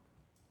throne,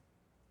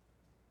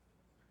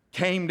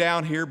 came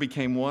down here,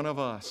 became one of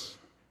us,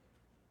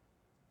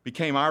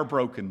 became our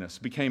brokenness,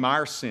 became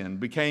our sin,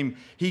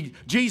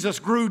 Jesus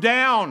grew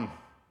down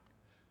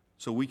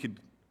so we could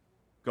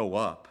go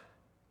up.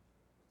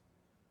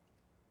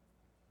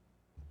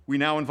 We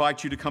now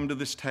invite you to come to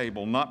this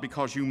table, not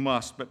because you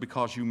must, but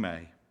because you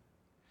may.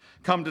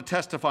 Come to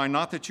testify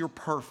not that you're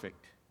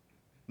perfect,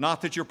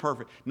 not that you're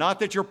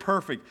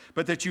perfect,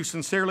 but that you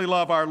sincerely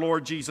love our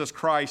Lord Jesus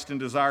Christ and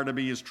desire to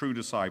be his true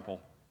disciple.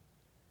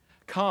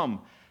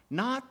 Come,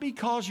 not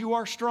because you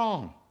are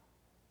strong,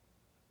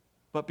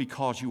 but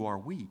because you are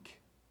weak.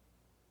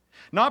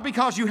 Not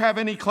because you have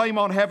any claim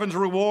on heaven's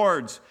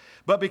rewards,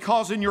 but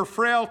because in your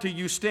frailty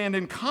you stand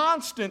in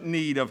constant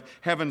need of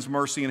heaven's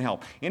mercy and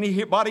help.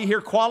 Anybody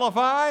here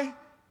qualify?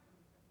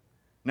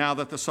 Now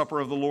that the supper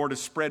of the Lord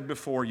is spread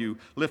before you,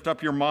 lift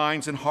up your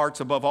minds and hearts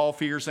above all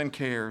fears and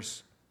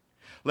cares.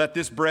 Let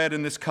this bread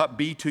and this cup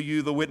be to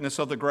you the witness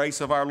of the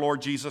grace of our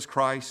Lord Jesus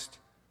Christ,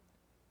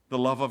 the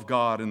love of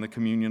God, and the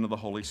communion of the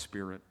Holy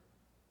Spirit.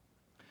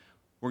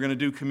 We're going to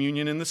do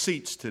communion in the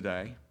seats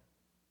today.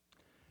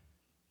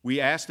 We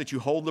ask that you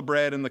hold the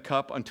bread and the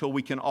cup until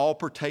we can all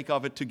partake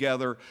of it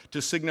together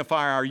to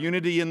signify our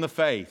unity in the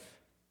faith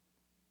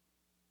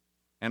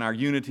and our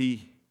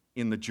unity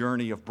in the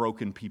journey of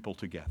broken people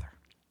together.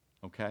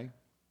 Okay?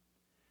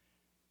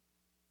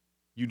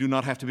 You do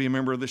not have to be a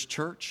member of this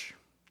church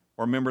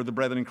or a member of the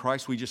Brethren in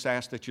Christ. We just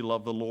ask that you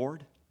love the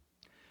Lord.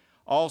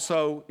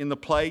 Also, in the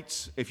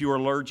plates, if you are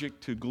allergic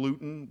to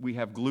gluten, we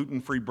have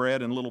gluten-free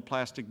bread in little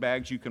plastic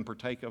bags. You can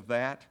partake of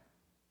that.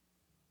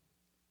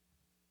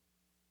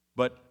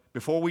 But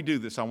before we do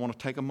this, I want to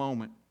take a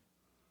moment.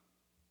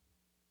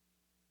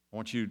 I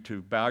want you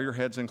to bow your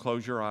heads and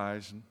close your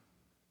eyes.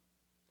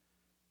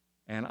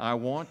 And I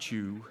want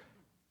you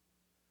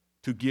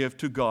to give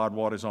to God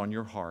what is on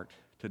your heart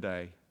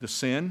today. The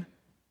sin,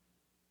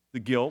 the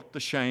guilt, the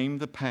shame,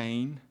 the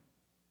pain,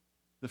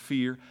 the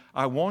fear.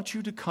 I want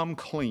you to come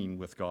clean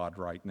with God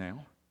right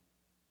now.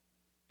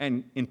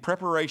 And in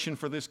preparation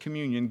for this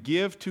communion,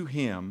 give to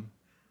Him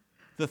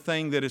the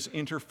thing that is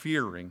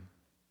interfering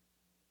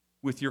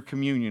with your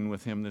communion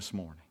with Him this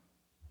morning.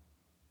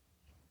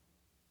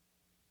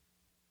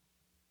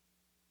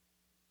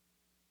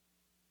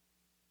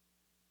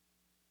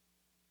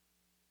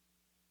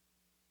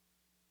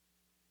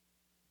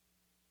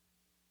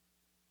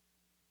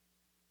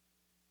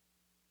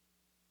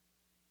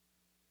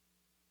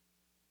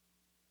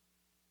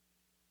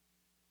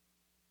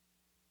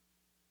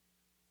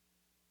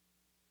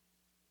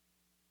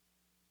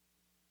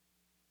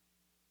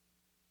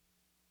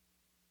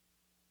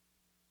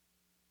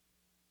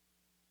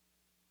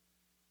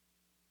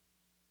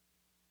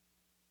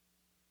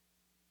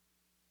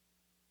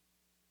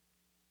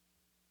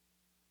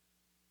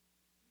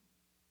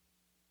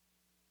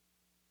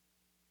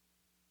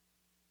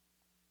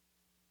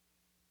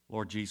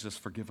 Lord Jesus,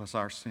 forgive us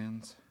our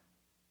sins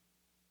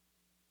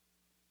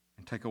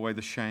and take away the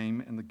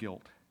shame and the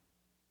guilt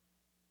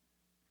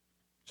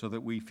so that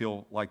we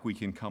feel like we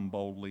can come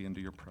boldly into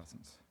your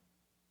presence.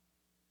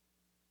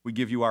 We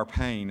give you our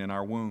pain and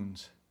our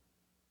wounds,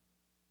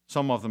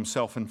 some of them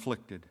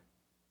self-inflicted.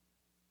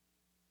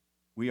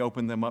 We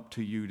open them up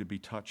to you to be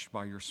touched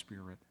by your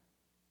Spirit.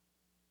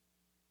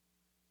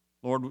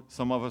 Lord,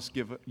 some of us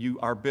give you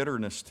our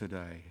bitterness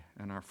today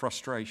and our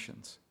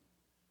frustrations.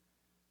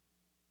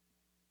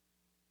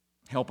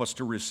 Help us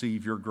to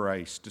receive your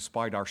grace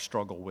despite our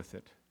struggle with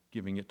it,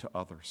 giving it to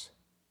others,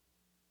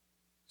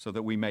 so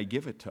that we may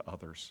give it to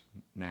others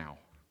now.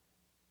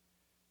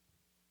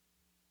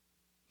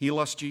 Heal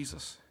us,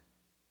 Jesus,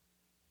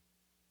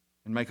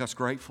 and make us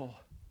grateful.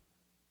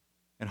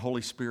 And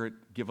Holy Spirit,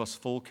 give us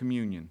full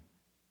communion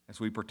as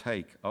we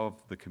partake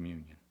of the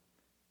communion.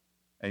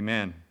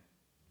 Amen.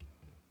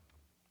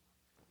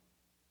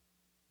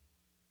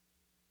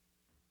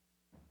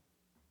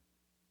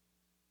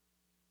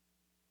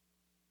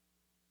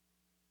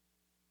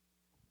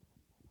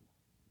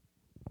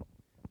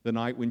 The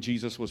night when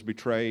Jesus was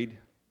betrayed,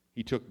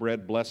 he took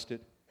bread, blessed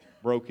it,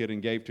 broke it, and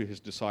gave to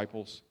his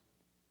disciples.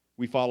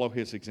 We follow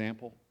his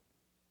example.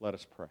 Let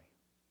us pray.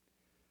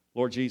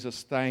 Lord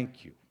Jesus,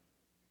 thank you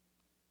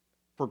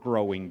for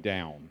growing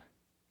down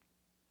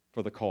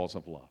for the cause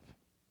of love.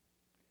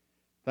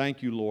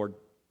 Thank you, Lord,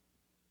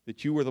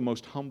 that you were the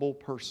most humble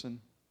person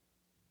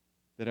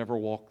that ever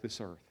walked this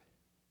earth.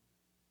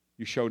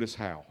 You showed us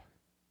how,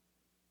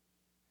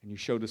 and you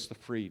showed us the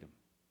freedom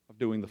of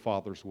doing the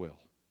Father's will.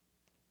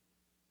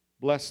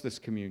 Bless this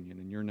communion.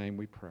 In your name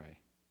we pray.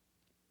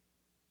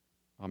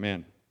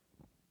 Amen.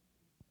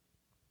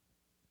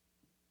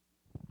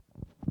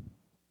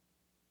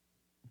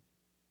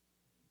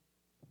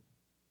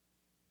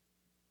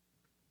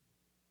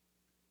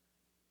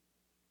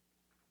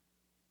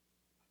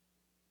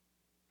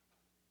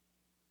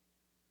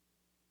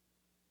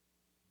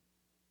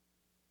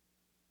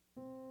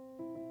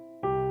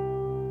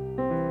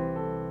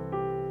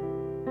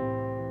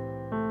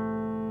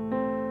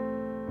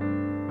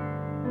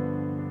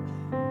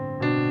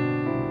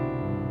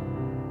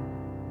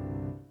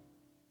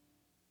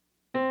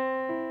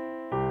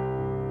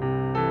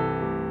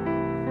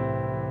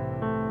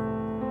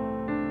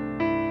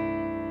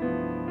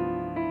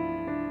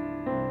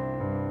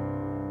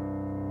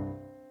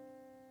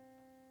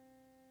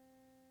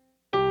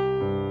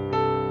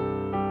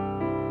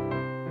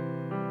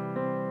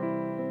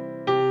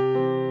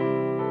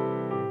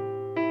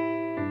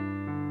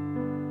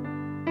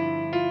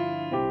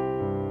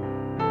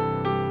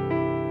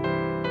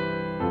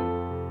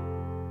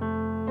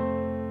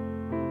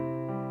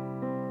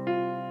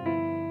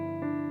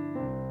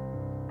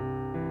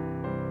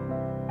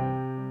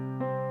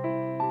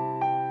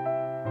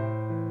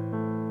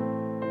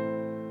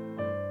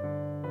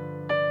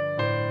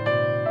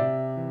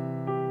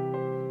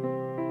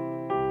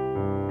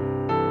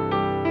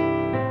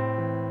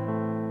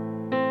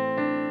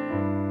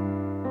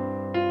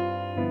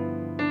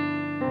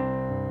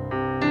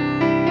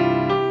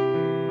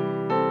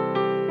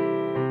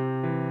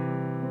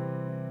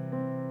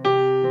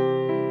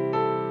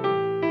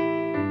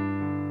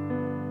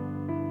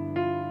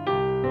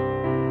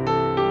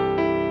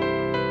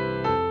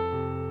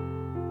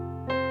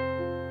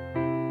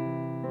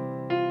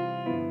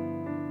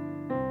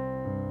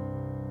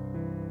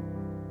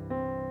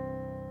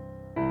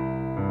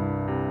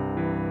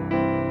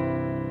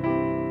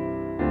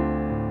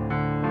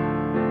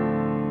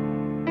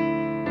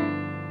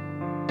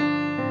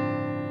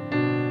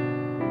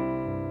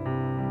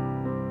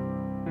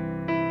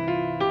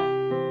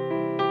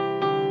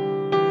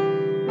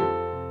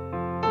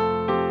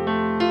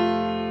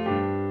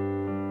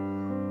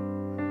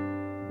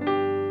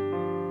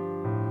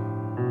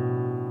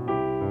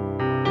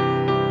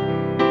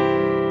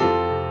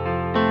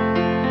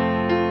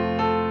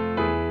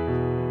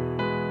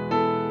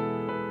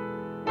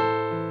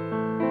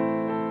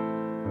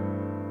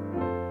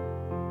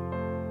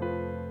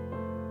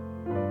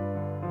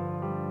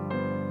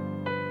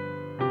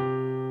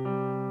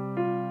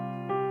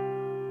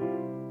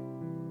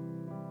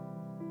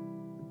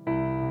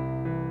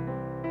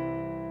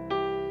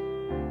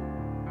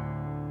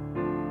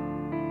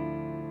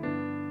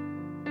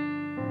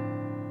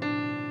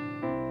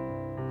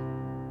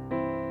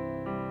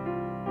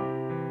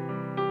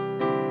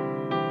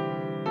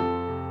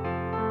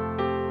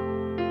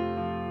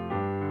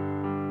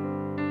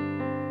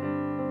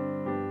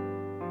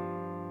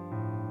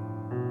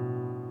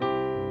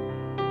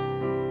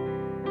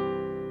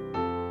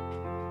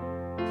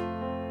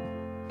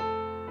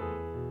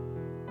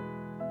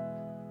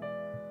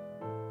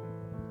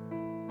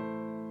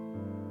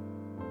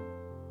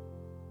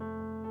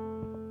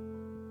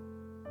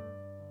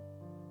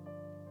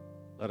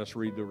 Let us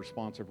read the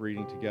responsive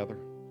reading together.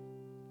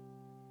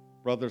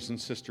 Brothers and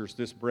sisters,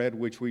 this bread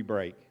which we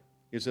break,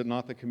 is it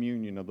not the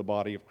communion of the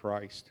body of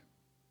Christ?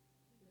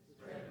 This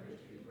bread which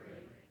we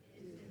break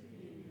is the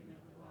communion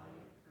of the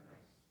body of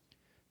Christ.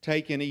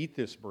 Take and eat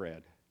this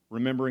bread,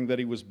 remembering that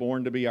he was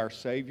born to be our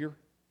Savior.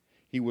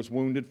 He was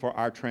wounded for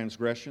our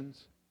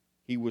transgressions.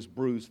 He was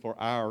bruised for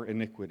our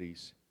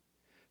iniquities.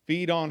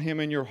 Feed on him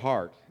in your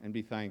heart and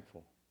be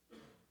thankful.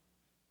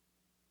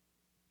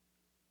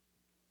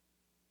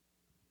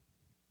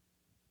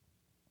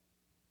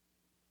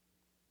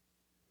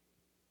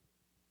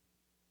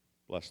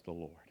 Bless the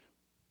Lord.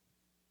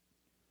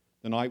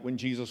 The night when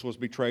Jesus was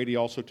betrayed, he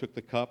also took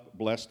the cup,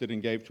 blessed it,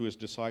 and gave to his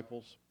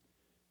disciples.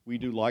 We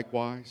do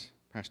likewise.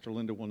 Pastor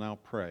Linda will now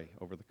pray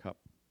over the cup.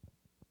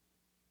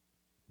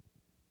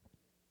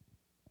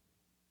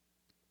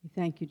 We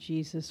thank you,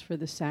 Jesus, for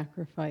the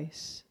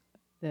sacrifice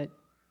that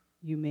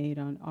you made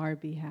on our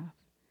behalf.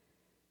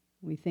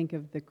 We think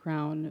of the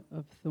crown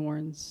of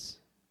thorns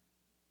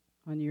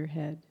on your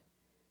head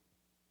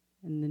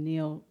and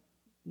the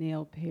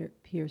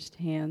nail-pierced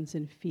hands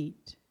and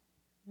feet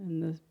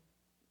and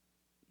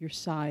your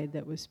side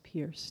that was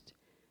pierced.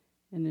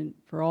 And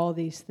for all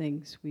these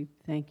things, we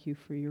thank you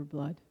for your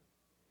blood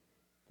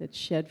that's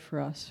shed for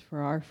us,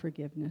 for our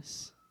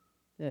forgiveness,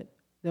 that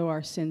though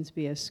our sins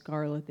be as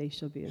scarlet, they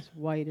shall be as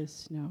white as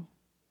snow.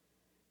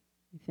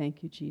 We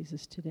thank you,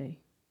 Jesus, today.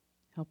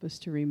 Help us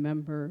to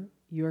remember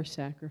your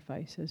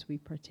sacrifice as we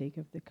partake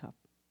of the cup.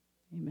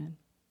 Amen.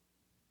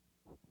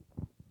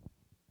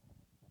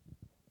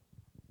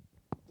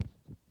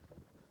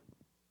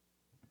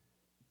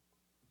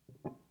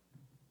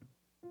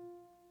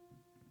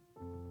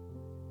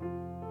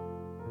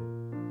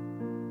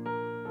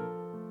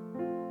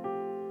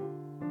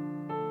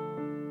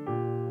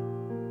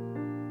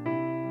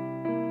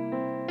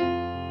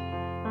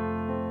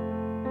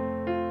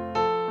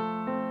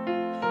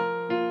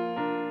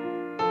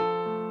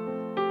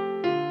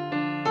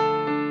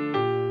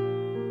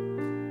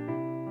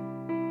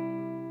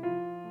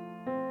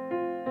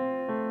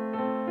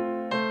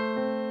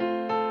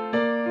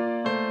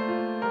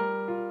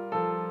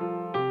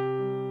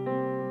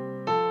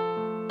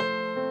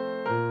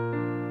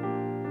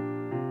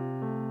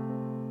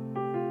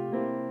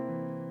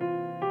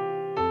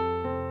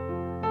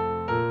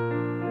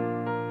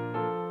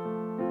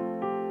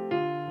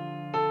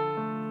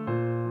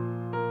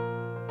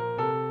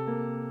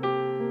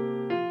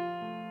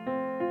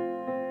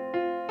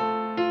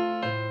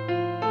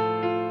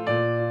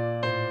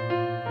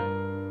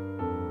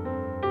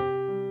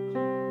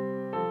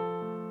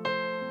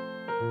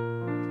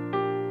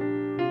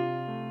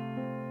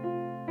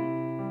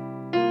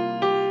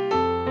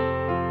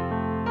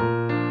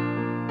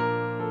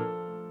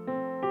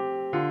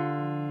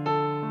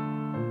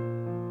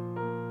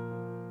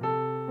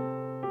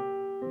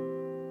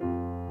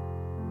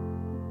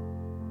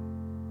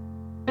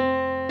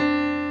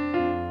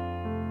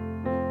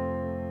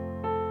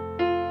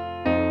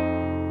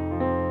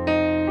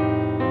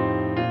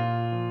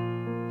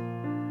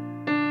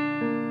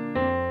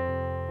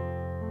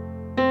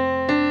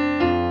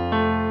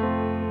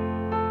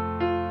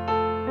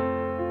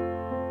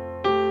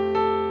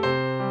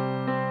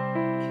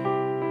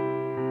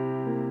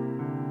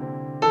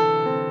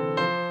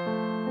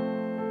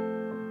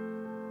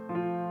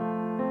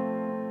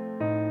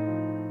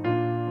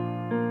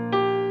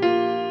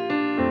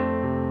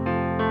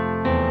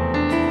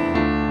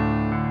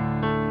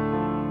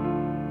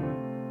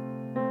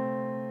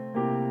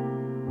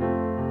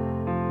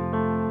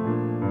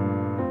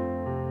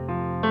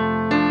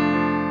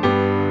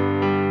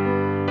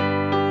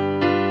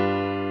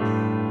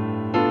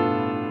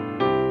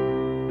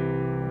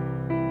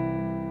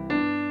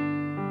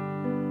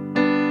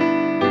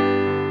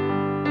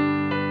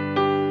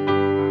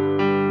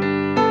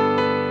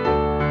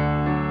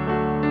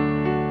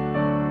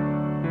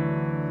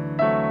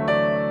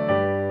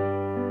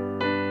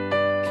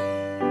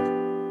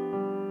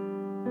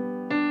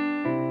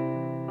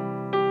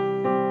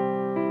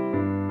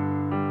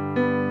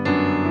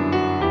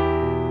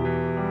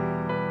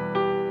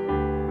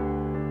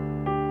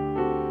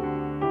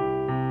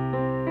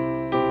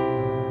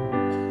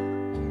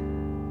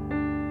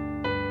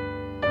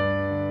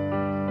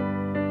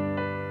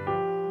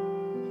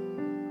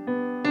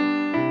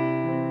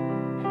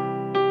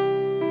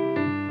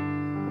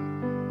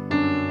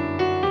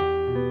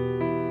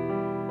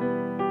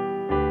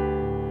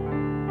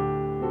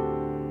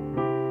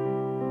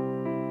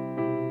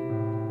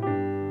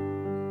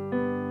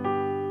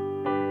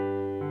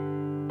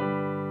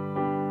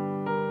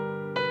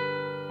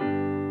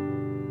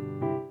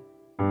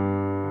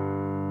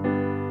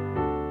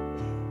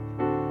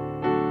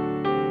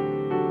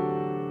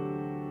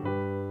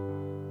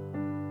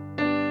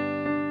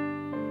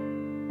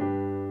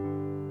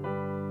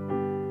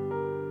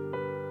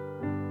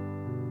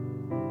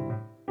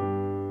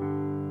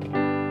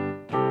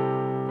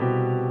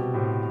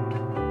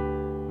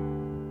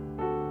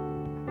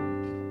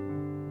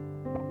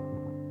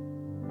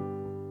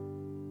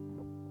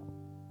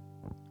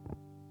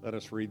 Let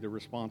us read the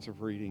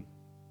responsive reading.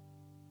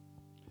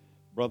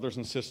 Brothers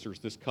and sisters,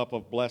 this cup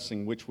of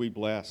blessing which we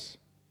bless,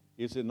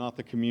 is it not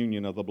the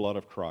communion of the blood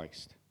of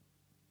Christ?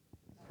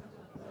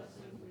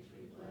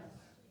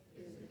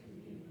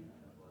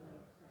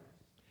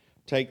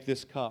 Take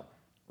this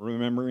cup,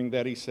 remembering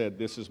that he said,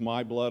 "This is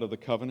my blood of the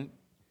covenant,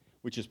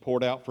 which is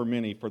poured out for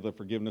many for the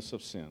forgiveness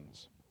of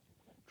sins."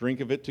 Drink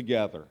of it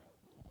together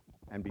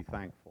and be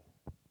thankful.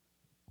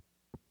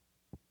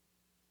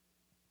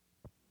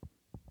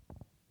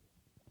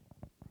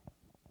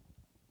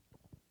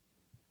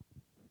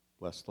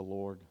 Bless the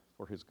Lord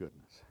for his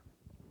goodness.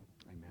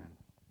 Amen.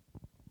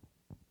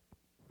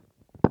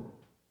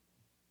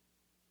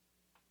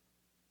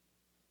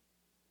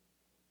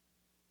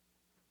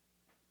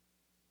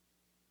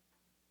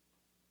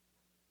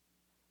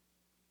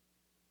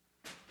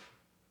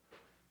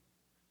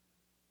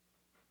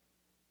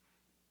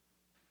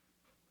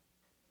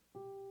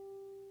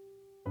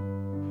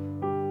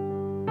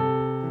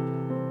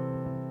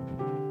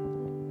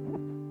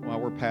 While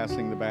we're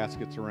passing the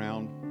baskets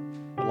around,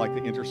 I'd like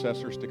the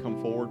intercessors to come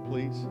forward,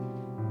 please.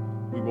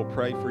 We will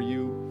pray for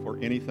you for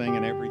anything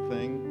and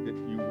everything that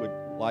you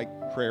would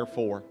like prayer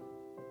for.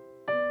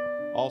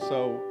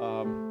 Also,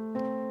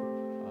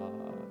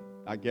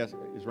 I guess,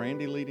 is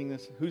Randy leading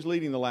this? Who's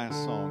leading the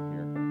last song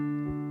here?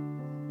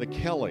 The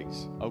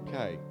Kellys.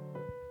 Okay.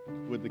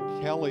 Would the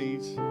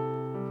Kellys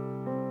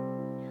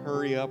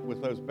hurry up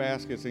with those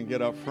baskets and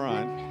get up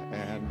front?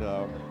 And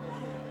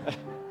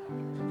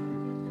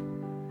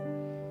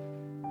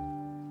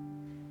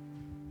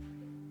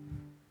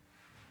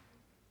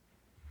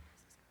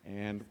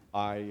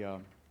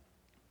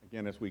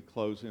again, as we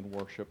close in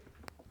worship,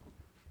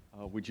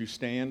 would you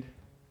stand?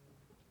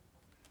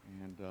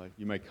 And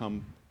you may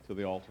come to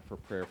the altar for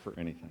prayer for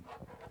anything.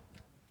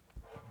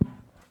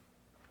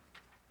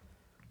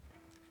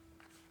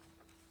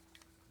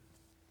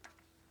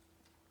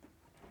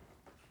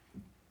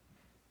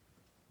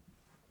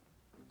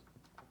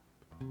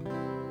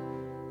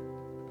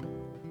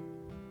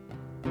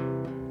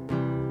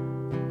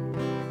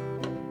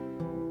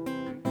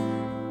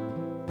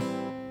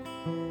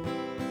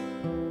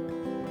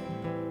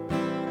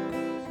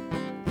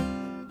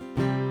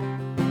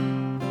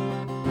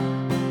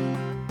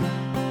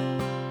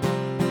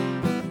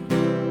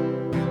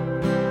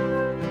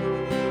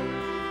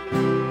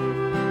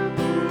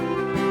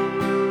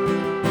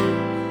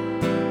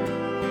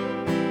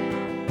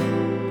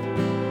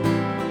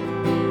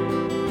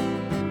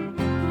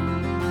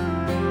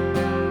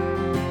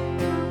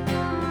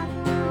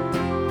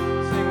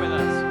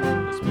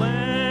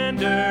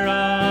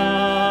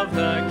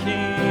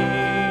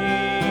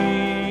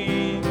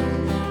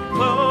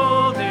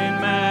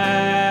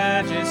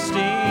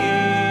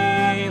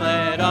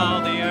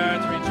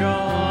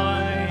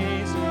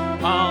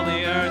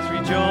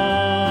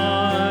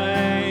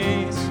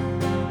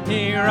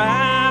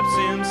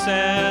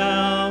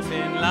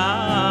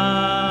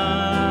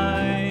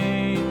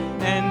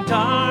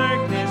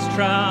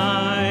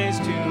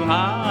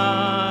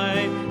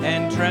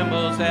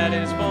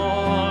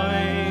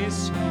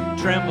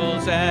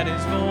 Trembles at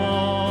his voice.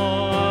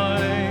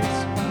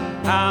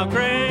 How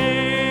great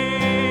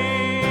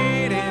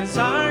is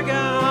our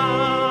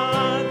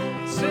God?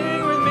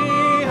 Sing with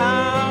me,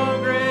 how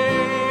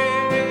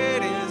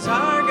great is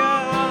our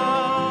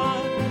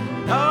God?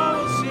 Oh,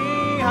 we'll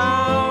see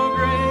how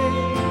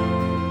great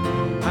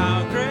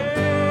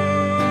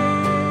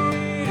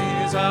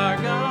is our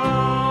God.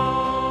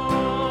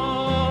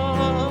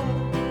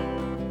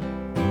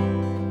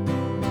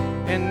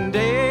 And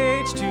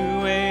age to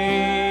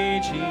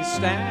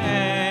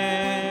stands,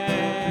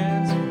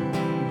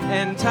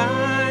 and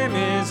time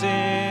is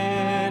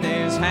in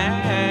his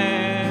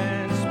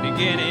hands,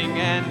 beginning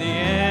and the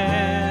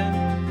end,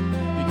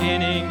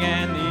 beginning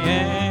and the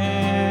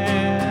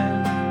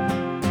end.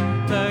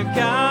 The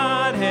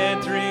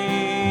Godhead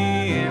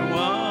three in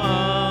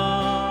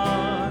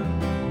one,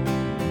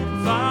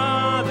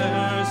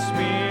 Father,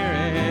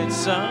 Spirit,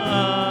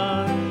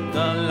 Son,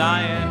 the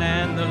Lion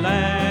and the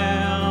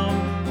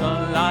Lamb,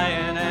 the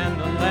Lion and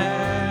the Lamb.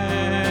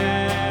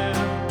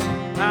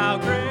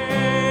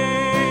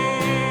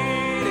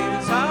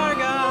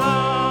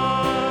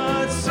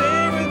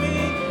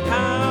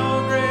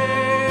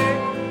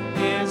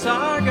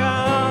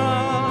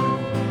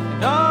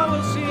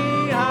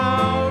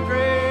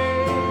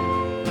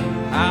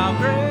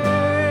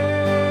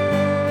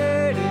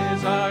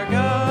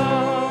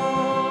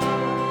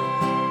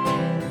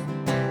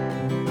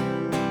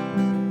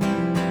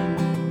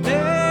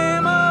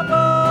 Name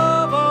above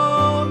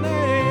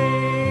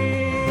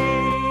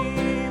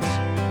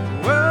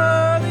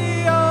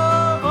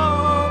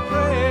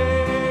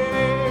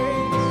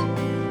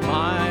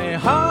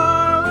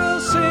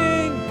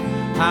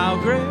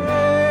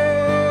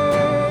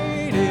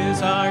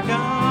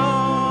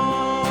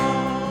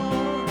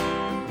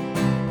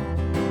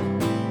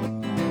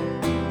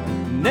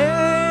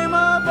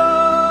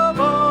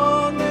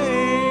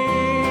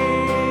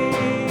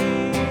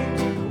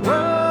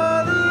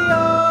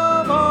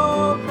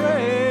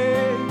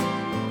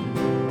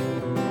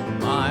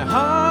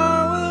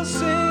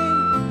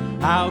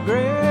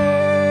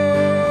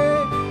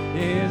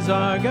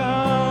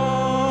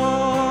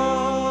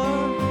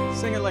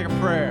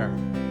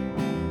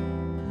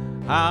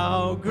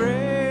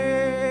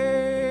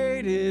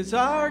is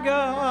our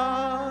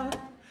God.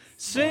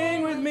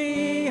 Sing with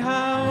me,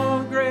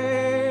 how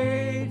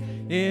great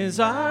is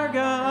our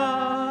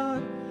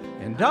God.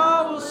 And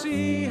all will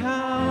see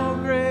how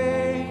great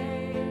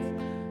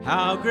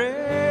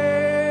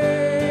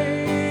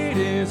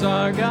is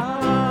our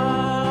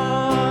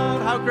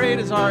God. How great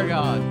is our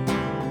God.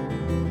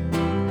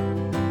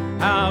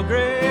 How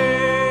great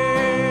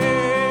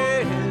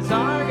is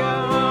our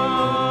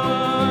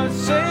God.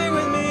 Sing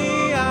with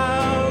me,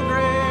 how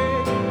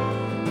great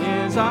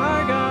is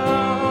our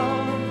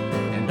God.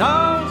 And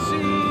all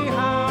see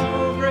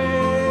how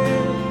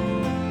great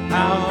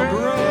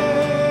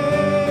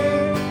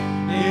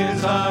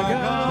is our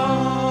God.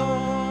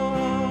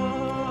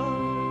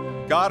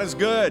 God is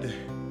good.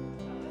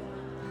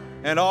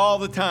 And all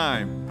the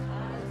time.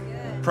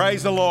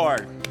 Praise the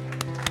Lord.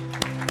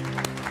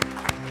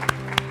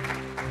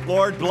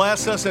 Lord,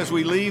 bless us as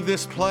we leave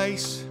this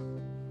place.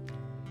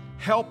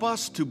 Help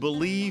us to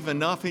believe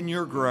enough in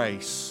your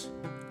grace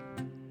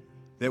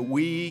that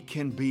we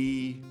can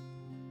be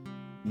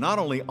not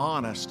only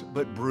honest,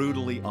 but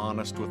brutally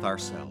honest with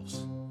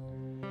ourselves,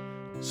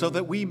 so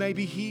that we may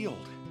be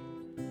healed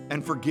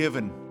and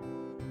forgiven,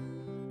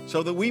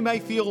 so that we may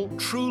feel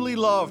truly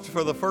loved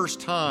for the first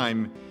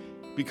time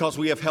because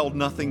we have held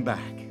nothing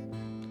back.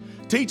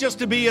 Teach us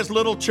to be as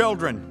little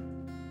children.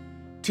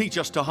 Teach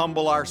us to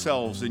humble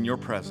ourselves in your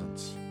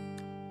presence.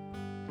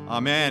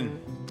 Amen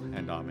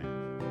and amen.